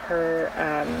about her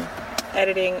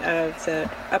editing of the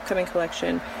upcoming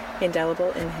collection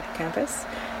Indelible in the Hippocampus,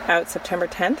 out September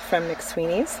 10th from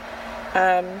McSweeney's.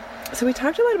 So we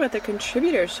talked a lot about the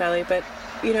contributors, Shelley, but,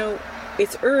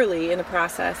 it's early in the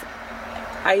process.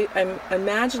 I'm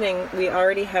imagining we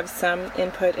already have some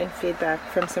input and feedback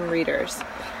from some readers.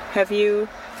 Have you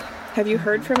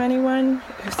heard from anyone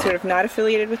who's sort of not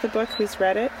affiliated with the book who's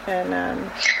read it? And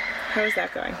how is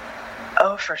that going?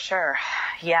 Oh, for sure.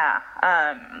 Yeah.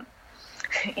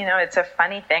 It's a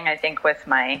funny thing. I think with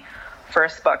my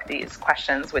first book, these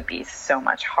questions would be so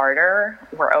much harder.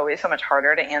 Were always so much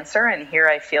harder to answer. And here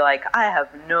I feel like I have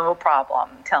no problem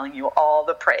telling you all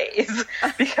the praise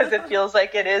because it feels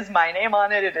like it is my name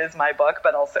on it. It is my book,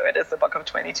 but also it is the book of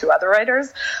 22 other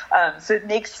writers. So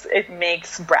it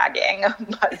makes bragging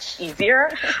much easier.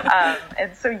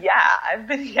 And so, yeah, I've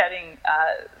been getting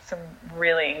some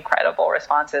really incredible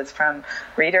responses from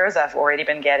readers. I've already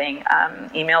been getting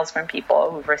emails from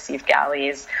people who've received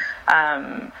galleys.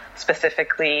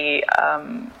 Specifically,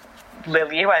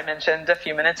 Lily, who I mentioned a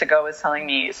few minutes ago, was telling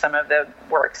me some of the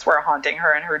works were haunting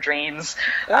her in her dreams.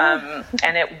 And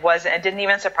it didn't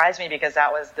even surprise me because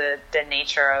that was the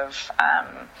nature of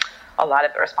a lot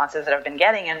of the responses that I've been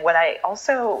getting. And what I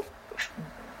also,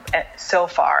 so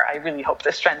far, I really hope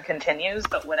this trend continues,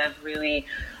 but what I've really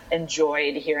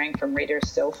enjoyed hearing from readers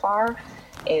so far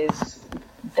is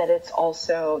that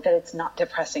it's not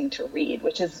depressing to read,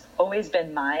 which has always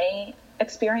been my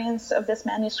experience of this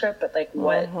manuscript. But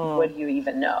what do you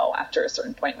even know after a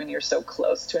certain point when you're so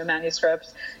close to a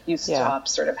manuscript? You stop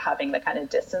sort of having the kind of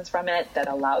distance from it that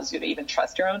allows you to even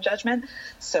trust your own judgment.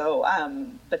 So,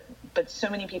 but so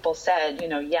many people said,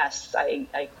 yes,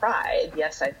 I cried.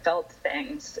 Yes, I felt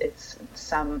things. It's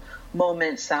some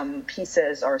moments, some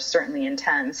pieces are certainly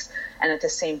intense. And at the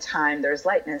same time, there's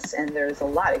lightness and there's a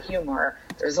lot of humor.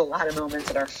 There's a lot of moments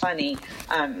that are funny.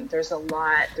 There's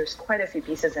quite a few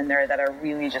pieces in there that are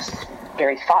really just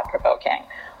very thought-provoking,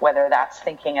 whether that's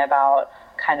thinking about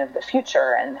kind of the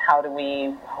future and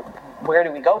where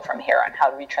do we go from here and how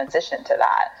do we transition to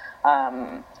that?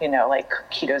 Like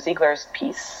Kito Ziegler's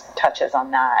piece touches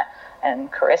on that, and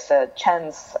Carissa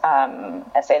Chen's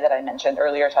essay that I mentioned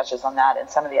earlier touches on that, and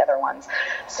some of the other ones.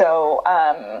 So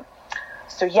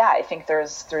yeah, I think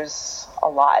there's a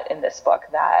lot in this book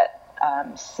that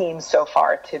seems so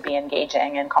far to be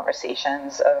engaging in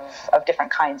conversations of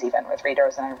different kinds, even with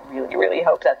readers, and I really, really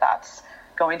hope that that's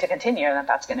going to continue and that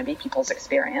that's going to be people's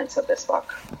experience of this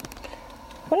book.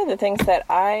 One of the things that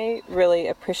I really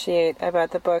appreciate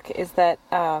about the book is that,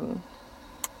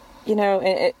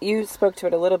 you spoke to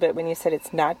it a little bit when you said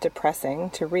it's not depressing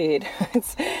to read.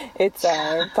 It's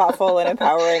thoughtful and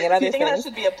empowering and other things. Do you think that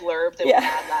should be a blurb that we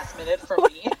add last minute for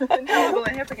me? No,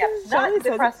 it's not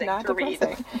depressing to read.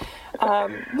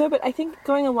 No, but I think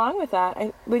going along with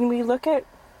that, when we look at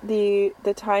the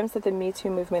times that the Me Too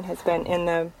movement has been in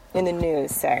the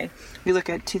news, say, we look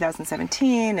at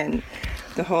 2017 and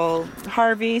the whole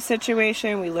Harvey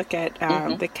situation, we look at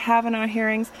the Kavanaugh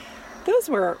hearings, those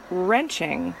were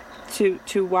wrenching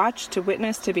to watch, to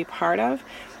witness, to be part of.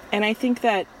 And I think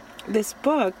that this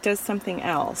book does something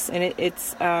else. And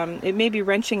it may be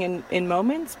wrenching in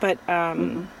moments, but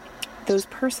those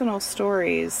personal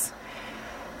stories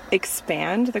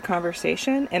expand the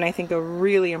conversation in, I think, a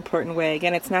really important way.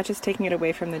 Again, it's not just taking it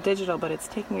away from the digital, but it's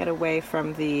taking it away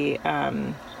from the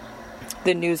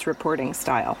news reporting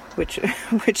style, which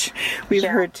we've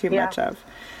heard too much of.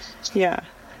 Yeah.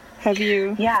 Have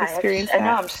you experienced that? I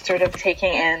know, I'm sort of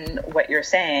taking in what you're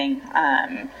saying,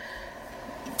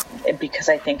 because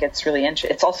I think it's really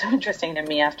it's also interesting to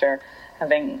me after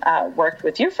having worked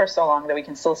with you for so long that we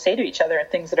can still say to each other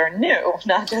things that are new,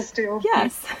 not just to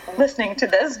listening to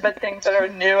this, but things that are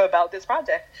new about this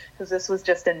project, because this was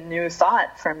just a new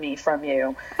thought from you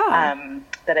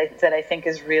that I think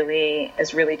is really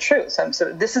true. So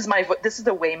this is this is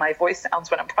the way my voice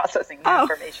sounds when I'm processing the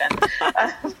information.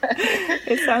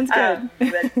 It sounds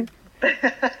good.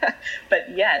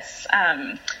 But yes,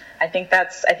 I think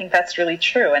that's really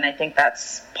true, and I think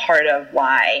that's part of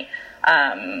why.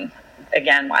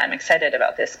 Again, why I'm excited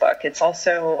about this book. It's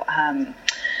also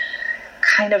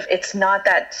it's not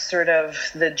that sort of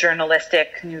the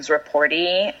journalistic news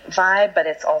reporty vibe, but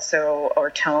it's also, or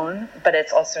tone, but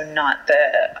it's also not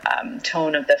the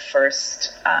tone of the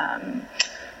first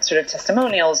sort of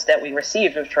testimonials that we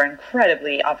received, which were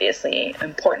incredibly, obviously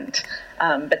important.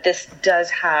 But this does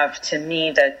have, to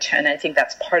me, and I think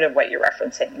that's part of what you're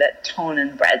referencing, that tone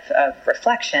and breadth of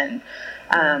reflection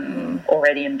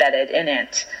already embedded in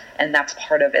it. And that's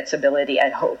part of its ability, I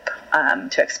hope,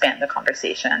 to expand the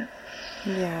conversation.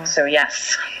 Yeah. So,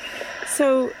 yes.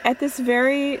 So, at this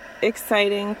very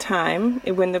exciting time,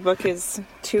 when the book is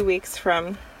 2 weeks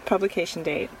from publication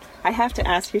date, I have to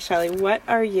ask you, Shelley, what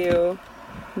are you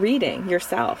reading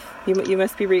yourself? You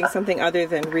must be reading something other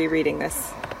than rereading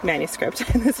this manuscript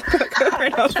in this book over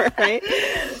and over, right?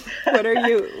 What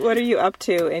are you up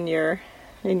to in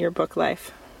your book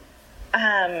life?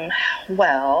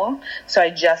 Well, so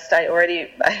I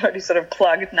already sort of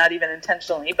plugged, not even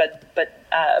intentionally, but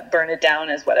Burn It Down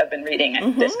is what I've been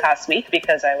reading this past week,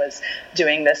 because I was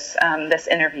doing this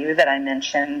interview that I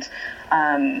mentioned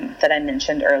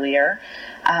earlier.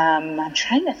 I'm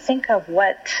trying to think of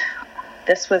what.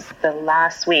 This was the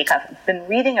last week. I've been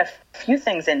reading a few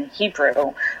things in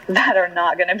Hebrew that are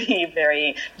not going to be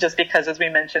very, just because, as we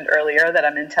mentioned earlier, that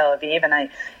I'm in Tel Aviv, and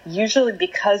I usually,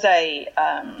 because I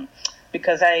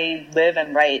live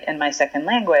and write in my second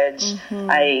language,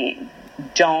 I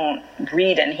don't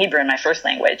read in Hebrew in my first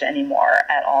language anymore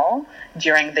at all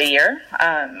during the year.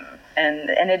 And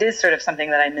it is sort of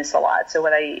something that I miss a lot. So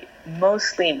what I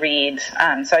mostly read,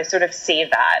 so I sort of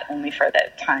save that only for the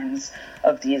times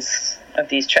of these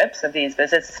trips, of these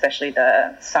visits, especially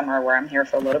the summer where I'm here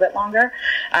for a little bit longer.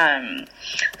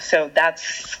 So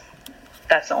that's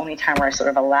the only time where I sort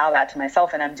of allow that to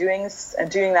myself, and I'm doing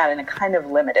that in a kind of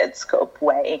limited scope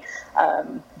way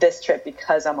this trip,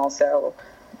 because I'm also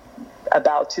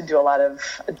about to do about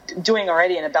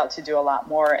to do a lot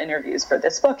more interviews for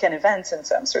this book and events, and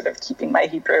so I'm sort of keeping my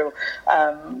Hebrew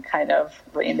kind of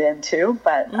reined in too,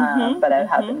 but I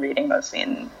have been reading mostly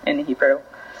in Hebrew.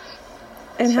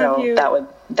 And so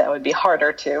that would be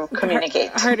harder to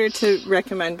communicate. Harder to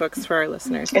recommend books for our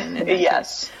listeners.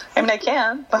 Yes. I mean, I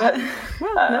can, but...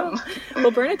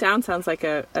 Well, Burn It Down sounds like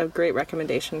a great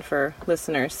recommendation for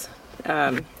listeners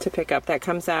to pick up. That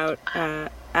comes out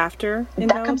after?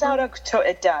 That comes out,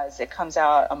 it does. It comes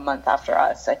out a month after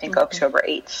us. I think October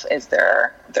 8th is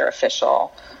their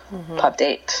official pub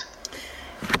date.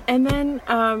 And then,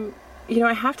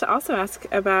 I have to also ask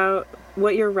about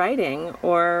what you're writing,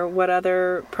 or what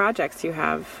other projects you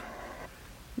have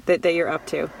that you're up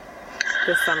to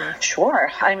this summer.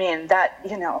 Sure. I mean, that,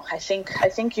 I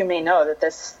think you may know that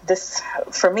this,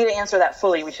 for me to answer that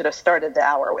fully, we should have started the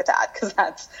hour with that, because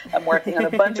I'm working on a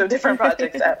bunch of different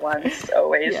projects at once,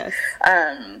 always. Yes.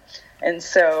 And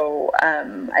so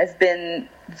I've been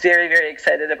very, very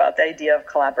excited about the idea of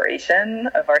collaboration,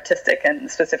 of artistic and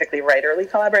specifically writerly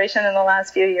collaboration in the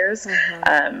last few years.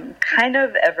 Kind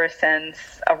of ever since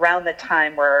around the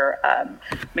time where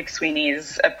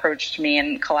McSweeney's approached me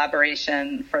in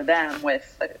collaboration for them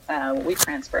with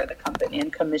WeTransfer, the company,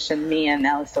 and commissioned me and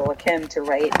Alisola Kim to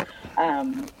write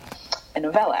a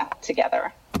novella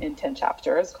together in 10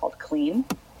 chapters called Clean.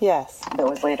 Yes. That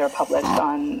was later published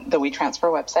on the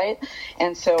WeTransfer website.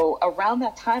 And so around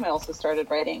that time, I also started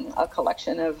writing a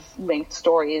collection of linked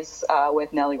stories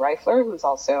with Nellie Reifler, who's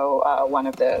also one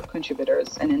of the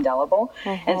contributors in Indelible.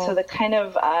 And so the kind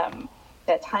of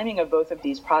that timing of both of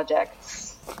these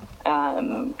projects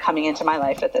coming into my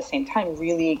life at the same time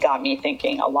really got me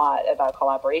thinking a lot about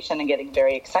collaboration and getting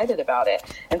very excited about it.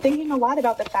 And thinking a lot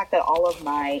about the fact that all of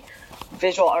my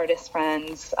visual artist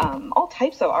friends, all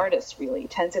types of artists really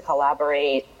tend to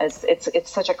collaborate, as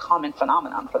it's such a common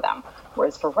phenomenon for them.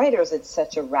 Whereas for writers, it's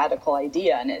such a radical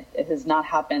idea, and it has not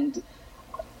happened.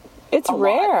 It's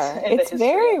rare. It's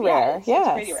very rare. Yes.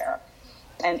 It's pretty rare.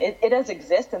 And it does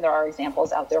exist, and there are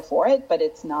examples out there for it, but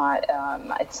it's not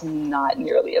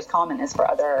nearly as common as for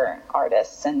other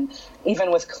artists. And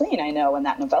even with Clean, I know when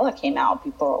that novella came out,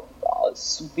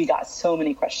 we got so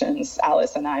many questions,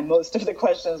 Alice and I. Most of the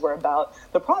questions were about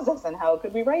the process and how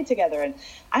could we write together. And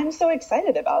I'm so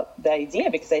excited about the idea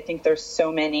because I think there's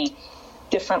so many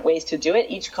different ways to do it.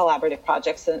 Each collaborative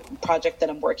project that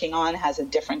I'm working on has a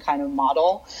different kind of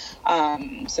model.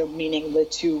 So meaning the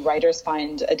two writers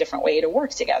find a different way to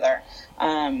work together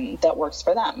that works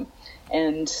for them.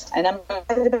 And I'm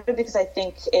excited about it because I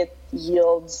think it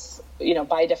yields,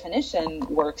 by definition,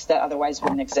 works that otherwise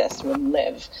wouldn't exist, wouldn't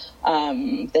live,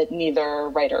 that neither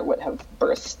writer would have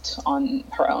birthed on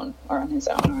her own or on his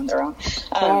own or on their own.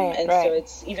 So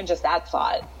it's even just that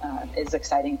thought is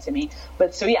exciting to me.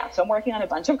 But so I'm working on a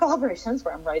bunch of collaborations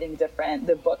where I'm writing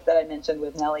the book that I mentioned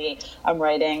with Nellie, I'm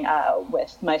writing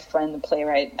with my friend, the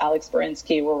playwright Alex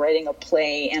Berinsky. We're writing a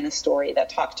play and a story that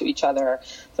talk to each other.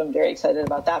 So I'm very excited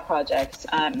about that project.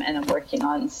 And I'm working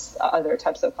on other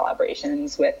types of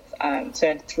collaborations with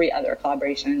 3 other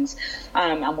collaborations.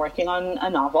 I'm working on a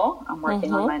novel. I'm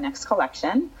working on my next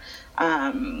collection.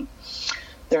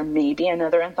 There may be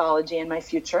another anthology in my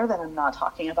future that I'm not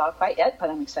talking about quite yet, but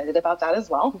I'm excited about that as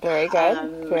well. Very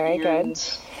good. Very good.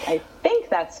 I think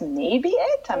that's maybe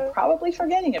it. I'm probably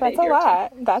forgetting a bit.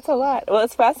 That's a lot. Well,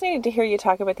 it's fascinating to hear you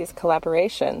talk about these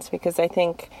collaborations because I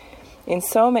think in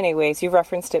so many ways, you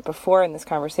referenced it before in this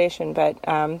conversation, but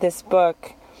this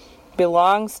book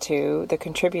belongs to the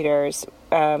contributors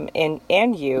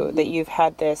and you, that you've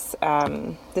had this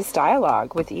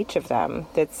dialogue with each of them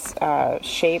that's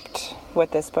shaped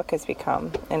what this book has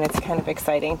become. And it's kind of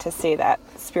exciting to see that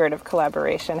spirit of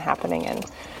collaboration happening in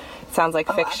sounds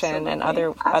like fiction and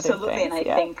other things. And I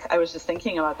think I was just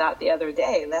thinking about that the other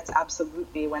day. That's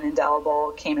absolutely when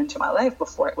Indelible came into my life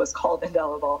before it was called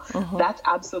Indelible. That's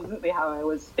absolutely how I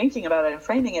was thinking about it and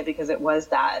framing it, because it was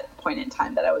that point in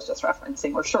time that I was just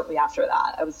referencing, or shortly after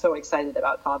that. I was so excited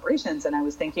about collaborations, and I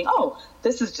was thinking,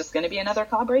 this is just going to be another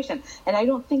collaboration. And I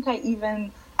don't think I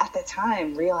even at the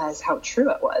time realized how true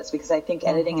it was, because I think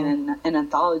editing an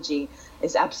anthology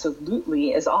is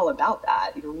all about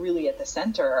that. You're really at the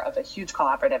center of a huge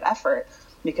collaborative effort,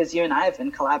 because you and I have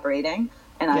been collaborating,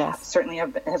 and I certainly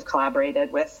have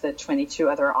collaborated with the 22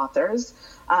 other authors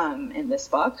in this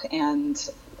book, and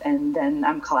then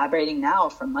I'm collaborating now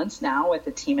for months now with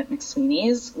the team at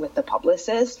McSweeney's, with the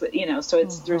publicist, so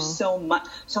it's there's so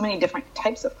many different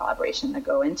types of collaboration that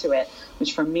go into it,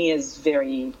 which for me is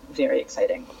very, very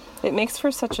exciting. It makes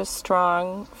for such a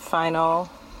strong final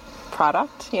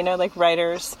product, like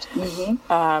writers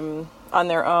on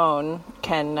their own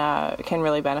can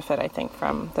really benefit, I think,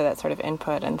 from that sort of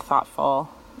input and thoughtful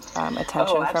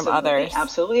attention from others.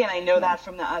 Absolutely. And I know that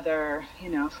from the other,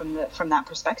 from that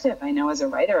perspective, I know as a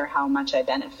writer how much I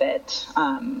benefit,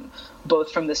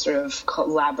 both from the sort of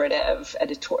collaborative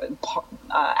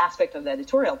aspect of the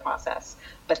editorial process,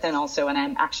 but then also when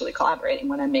I'm actually collaborating,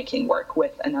 when I'm making work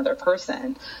with another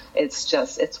person,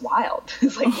 it's wild.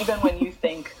 It's like, even when you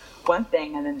think one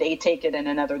thing and then they take it in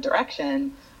another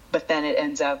direction, but then it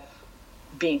ends up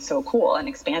being so cool and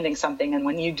expanding something, and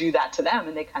when you do that to them,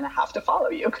 and they kind of have to follow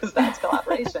you, because that's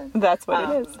collaboration. That's what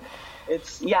it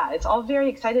is. It's all very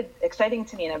exciting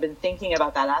to me, and I've been thinking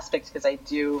about that aspect because I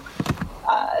do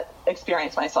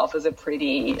experience myself as a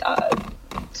pretty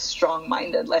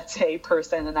strong-minded, let's say,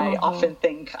 person, and I often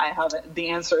think I have the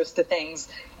answers to things,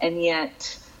 and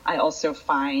yet I also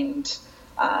find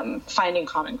finding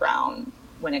common ground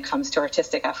when it comes to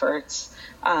artistic efforts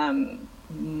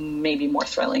maybe more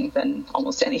thrilling than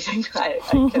almost anything I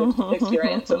could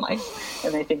experience in life.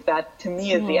 And I think that, to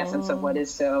me, is the essence of what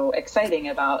is so exciting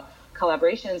about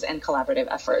collaborations and collaborative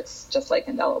efforts, just like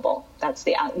Indelible. That's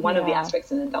one of the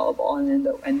aspects in Indelible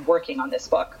and working on this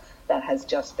book that has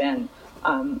just been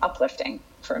uplifting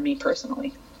for me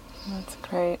personally. That's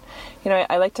great.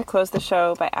 I like to close the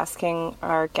show by asking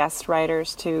our guest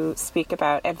writers to speak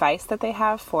about advice that they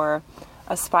have for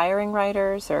aspiring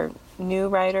writers or new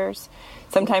writers.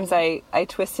 Sometimes I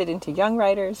twist it into young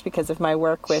writers because of my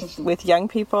work with young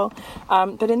people.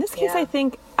 But in this case, I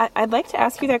think I'd like to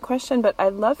ask you that question, but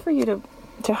I'd love for you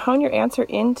to hone your answer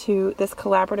into this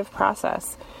collaborative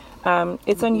process.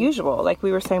 It's unusual, like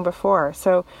we were saying before.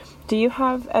 So do you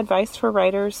have advice for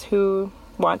writers who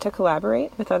want to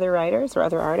collaborate with other writers or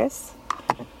other artists?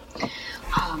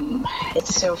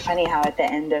 It's so funny how at the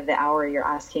end of the hour you're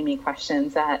asking me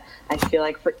questions that I feel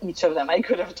like for each of them I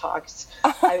could have talked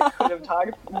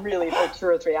really for 2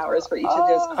 or 3 hours for each of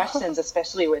those questions,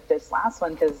 especially with this last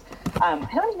one, because I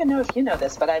don't even know if you know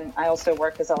this, but I also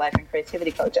work as a life and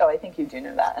creativity coach. I think you do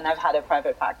know that. And I've had a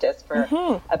private practice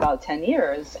for about 10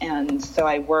 years. And so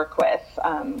I work with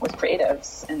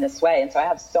creatives in this way. And so I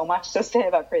have so much to say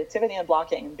about creativity and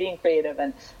blocking and being creative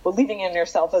and believing in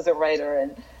yourself as a writer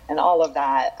and all of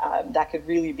that. That could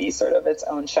really be sort of its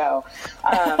own show.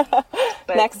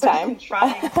 Next time. In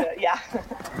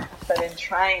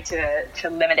trying to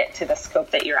limit it to the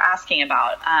scope that you're asking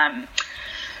about.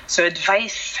 So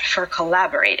advice for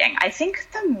collaborating. I think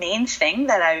the main thing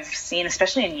that I've seen,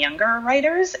 especially in younger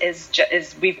writers,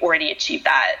 is we've already achieved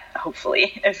that,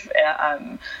 hopefully,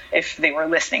 if they were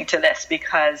listening to this,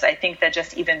 because I think that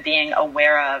just even being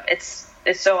aware of it's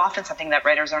so often something that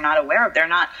writers are not aware of. They're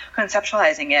not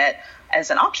conceptualizing it as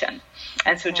an option.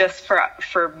 And so just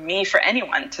for me, for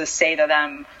anyone to say to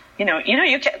them, you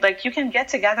can get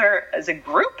together as a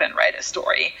group and write a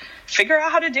story, figure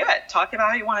out how to do it, talk about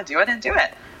how you want to do it and do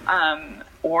it.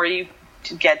 Or you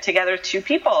get together 2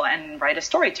 people and write a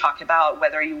story, talk about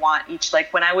whether you want each,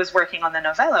 like when I was working on the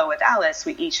novella with Alice,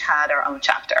 we each had our own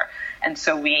chapter. And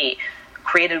so we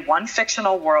created one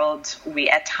fictional world. We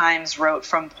at times wrote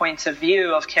from points of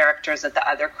view of characters that the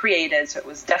other created, so it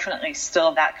was definitely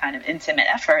still that kind of intimate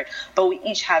effort, but we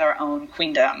each had our own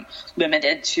queendom,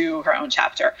 limited to her own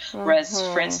chapter. Whereas,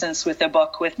 for instance, with the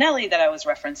book with Nellie that I was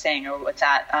referencing, or with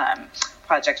that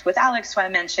project with Alex who I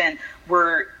mentioned,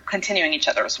 we're continuing each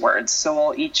other's words. So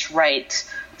we'll each write,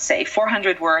 say,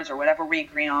 400 words or whatever we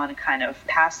agree on, and kind of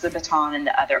pass the baton, and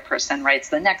the other person writes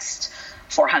the next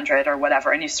 400 or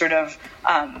whatever. And you sort of,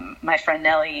 my friend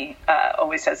Nellie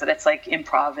always says that it's like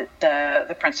improv,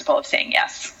 the principle of saying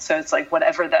yes. So it's like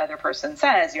whatever the other person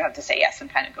says, you have to say yes and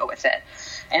kind of go with it.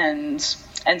 And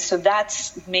so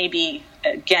that's maybe,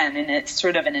 again, and it's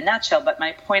sort of in a nutshell, but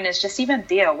my point is just even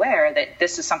be aware that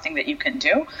this is something that you can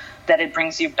do, that it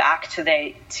brings you back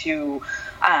to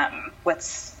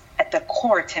what's at the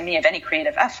core, to me, of any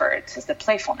creative effort is the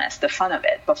playfulness, the fun of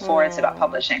it, before it's about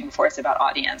publishing, before it's about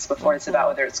audience, before it's about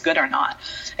whether it's good or not.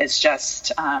 It's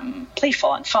just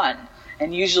playful and fun.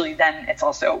 And usually then it's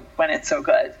also when it's so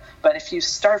good. But if you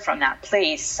start from that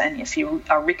place, and if you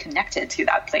are reconnected to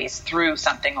that place through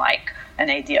something like an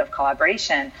idea of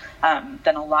collaboration,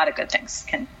 then a lot of good things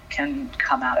can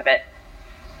come out of it.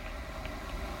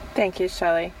 Thank you,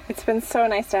 Shelley. It's been so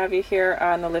nice to have you here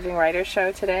on the Living Writers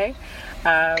Show today.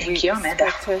 Thank you, Amanda.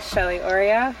 We spoke to Shelley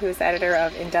Oria, who's editor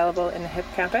of Indelible in the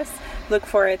Hipcampus. Look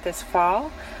for it this fall.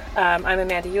 I'm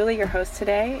Amanda Yulee, your host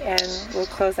today, and we'll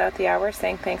close out the hour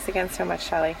saying thanks again so much,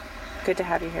 Shelley. Good to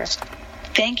have you here.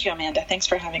 Thank you, Amanda. Thanks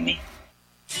for having me.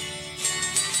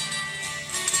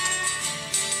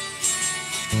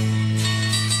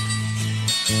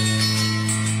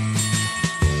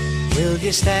 Will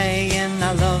you stay in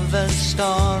our lover's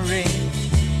story?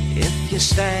 If you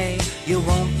stay, you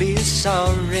won't be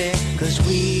sorry, 'cause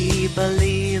we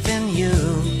believe in you.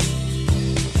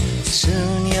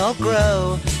 Soon you'll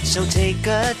grow, so take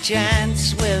a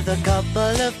chance with a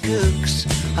couple of kooks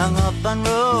hung up on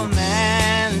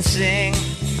romancing.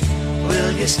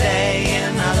 Will you stay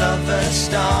in our lover's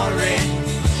story?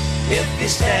 If you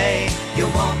stay, you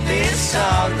won't be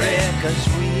sorry, 'cause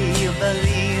we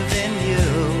believe in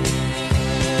you.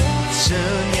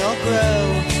 Soon you'll grow,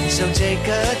 so take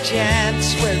a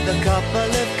chance with a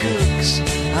couple of kooks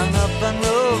hung up on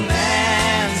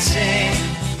romancing.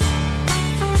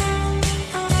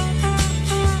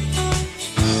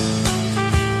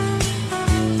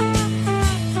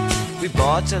 We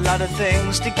bought a lot of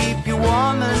things to keep you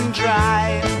warm and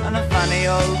dry, and a funny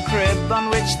old crib on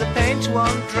which the paint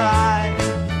won't dry.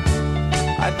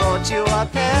 I bought you a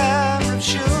pair of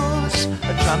shoes,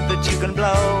 a trumpet you can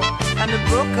blow, and a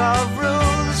book of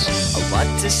rules of what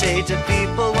to say to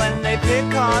people when they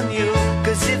pick on you.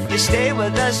 'Cause if you stay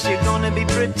with us, you're gonna be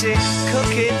pretty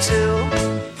cookie too.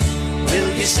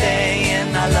 Will you stay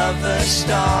in our lover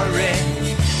story?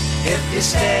 If you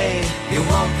stay, you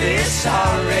won't be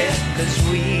sorry, 'cause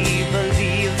we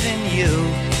believe in you.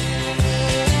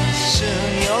 Soon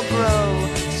you'll grow,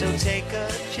 so take a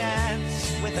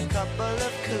chance with a couple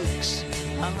of kooks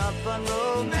hung up on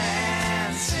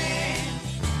romancing.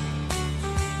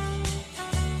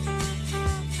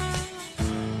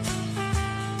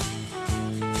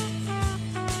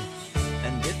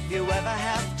 And if you ever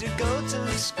have to go to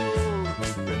school,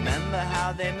 remember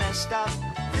how they messed up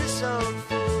this old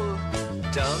fool.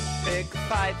 Don't pick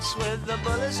fights with the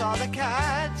bullies or the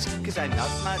cats, 'cause I'm not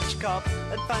much cop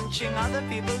at punching other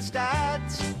people's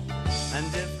dads.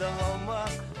 And if the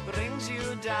homework brings you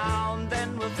down,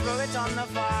 then we'll throw it on the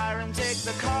fire and take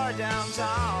the car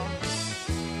downtown.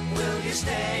 Will you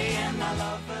stay in our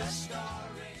lover story?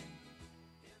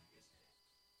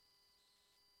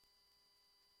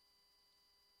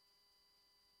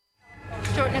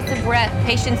 Shortness of breath,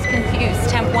 patient's confused,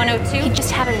 temp 102. He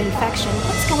just had an infection.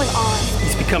 What's going on?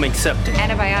 He's becoming septic.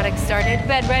 Antibiotics started.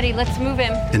 Bed ready, let's move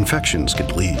him. Infections can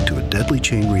lead to a deadly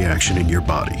chain reaction in your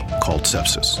body called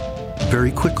sepsis.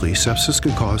 Very quickly, sepsis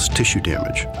can cause tissue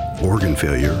damage, organ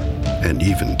failure, and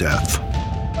even death.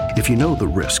 If you know the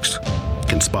risks,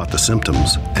 can spot the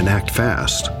symptoms, and act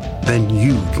fast, then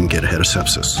you can get ahead of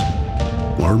sepsis.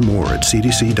 Learn more at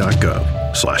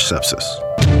cdc.gov/sepsis.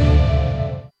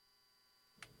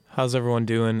 How's everyone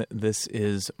doing? This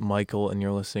is Michael, and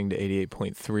you're listening to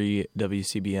 88.3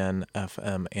 WCBN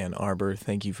FM Ann Arbor.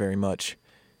 Thank you very much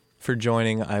for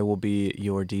joining. I will be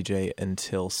your DJ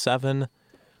until 7.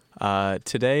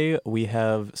 Today, we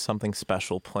have something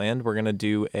special planned. We're going to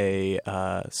do a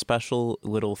special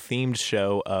little themed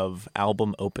show of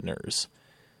album openers.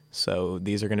 So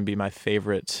these are going to be my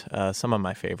favorite, some of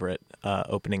my favorite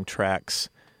opening tracks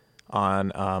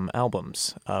on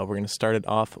albums. We're going to start it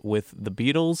off with the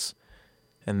Beatles,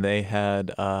 and they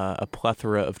had a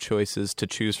plethora of choices to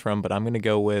choose from, but I'm going to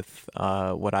go with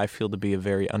what I feel to be a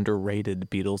very underrated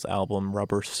Beatles album,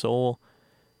 Rubber Soul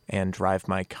and Drive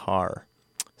My Car.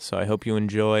 So I hope you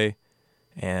enjoy,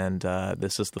 and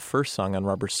this is the first song on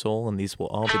Rubber Soul, and these will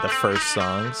all be the first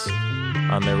songs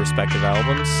on their respective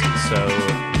albums, so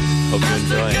hope you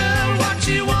enjoy. What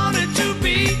you wanted to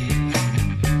be.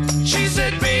 She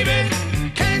said, baby,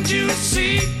 can't you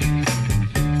see?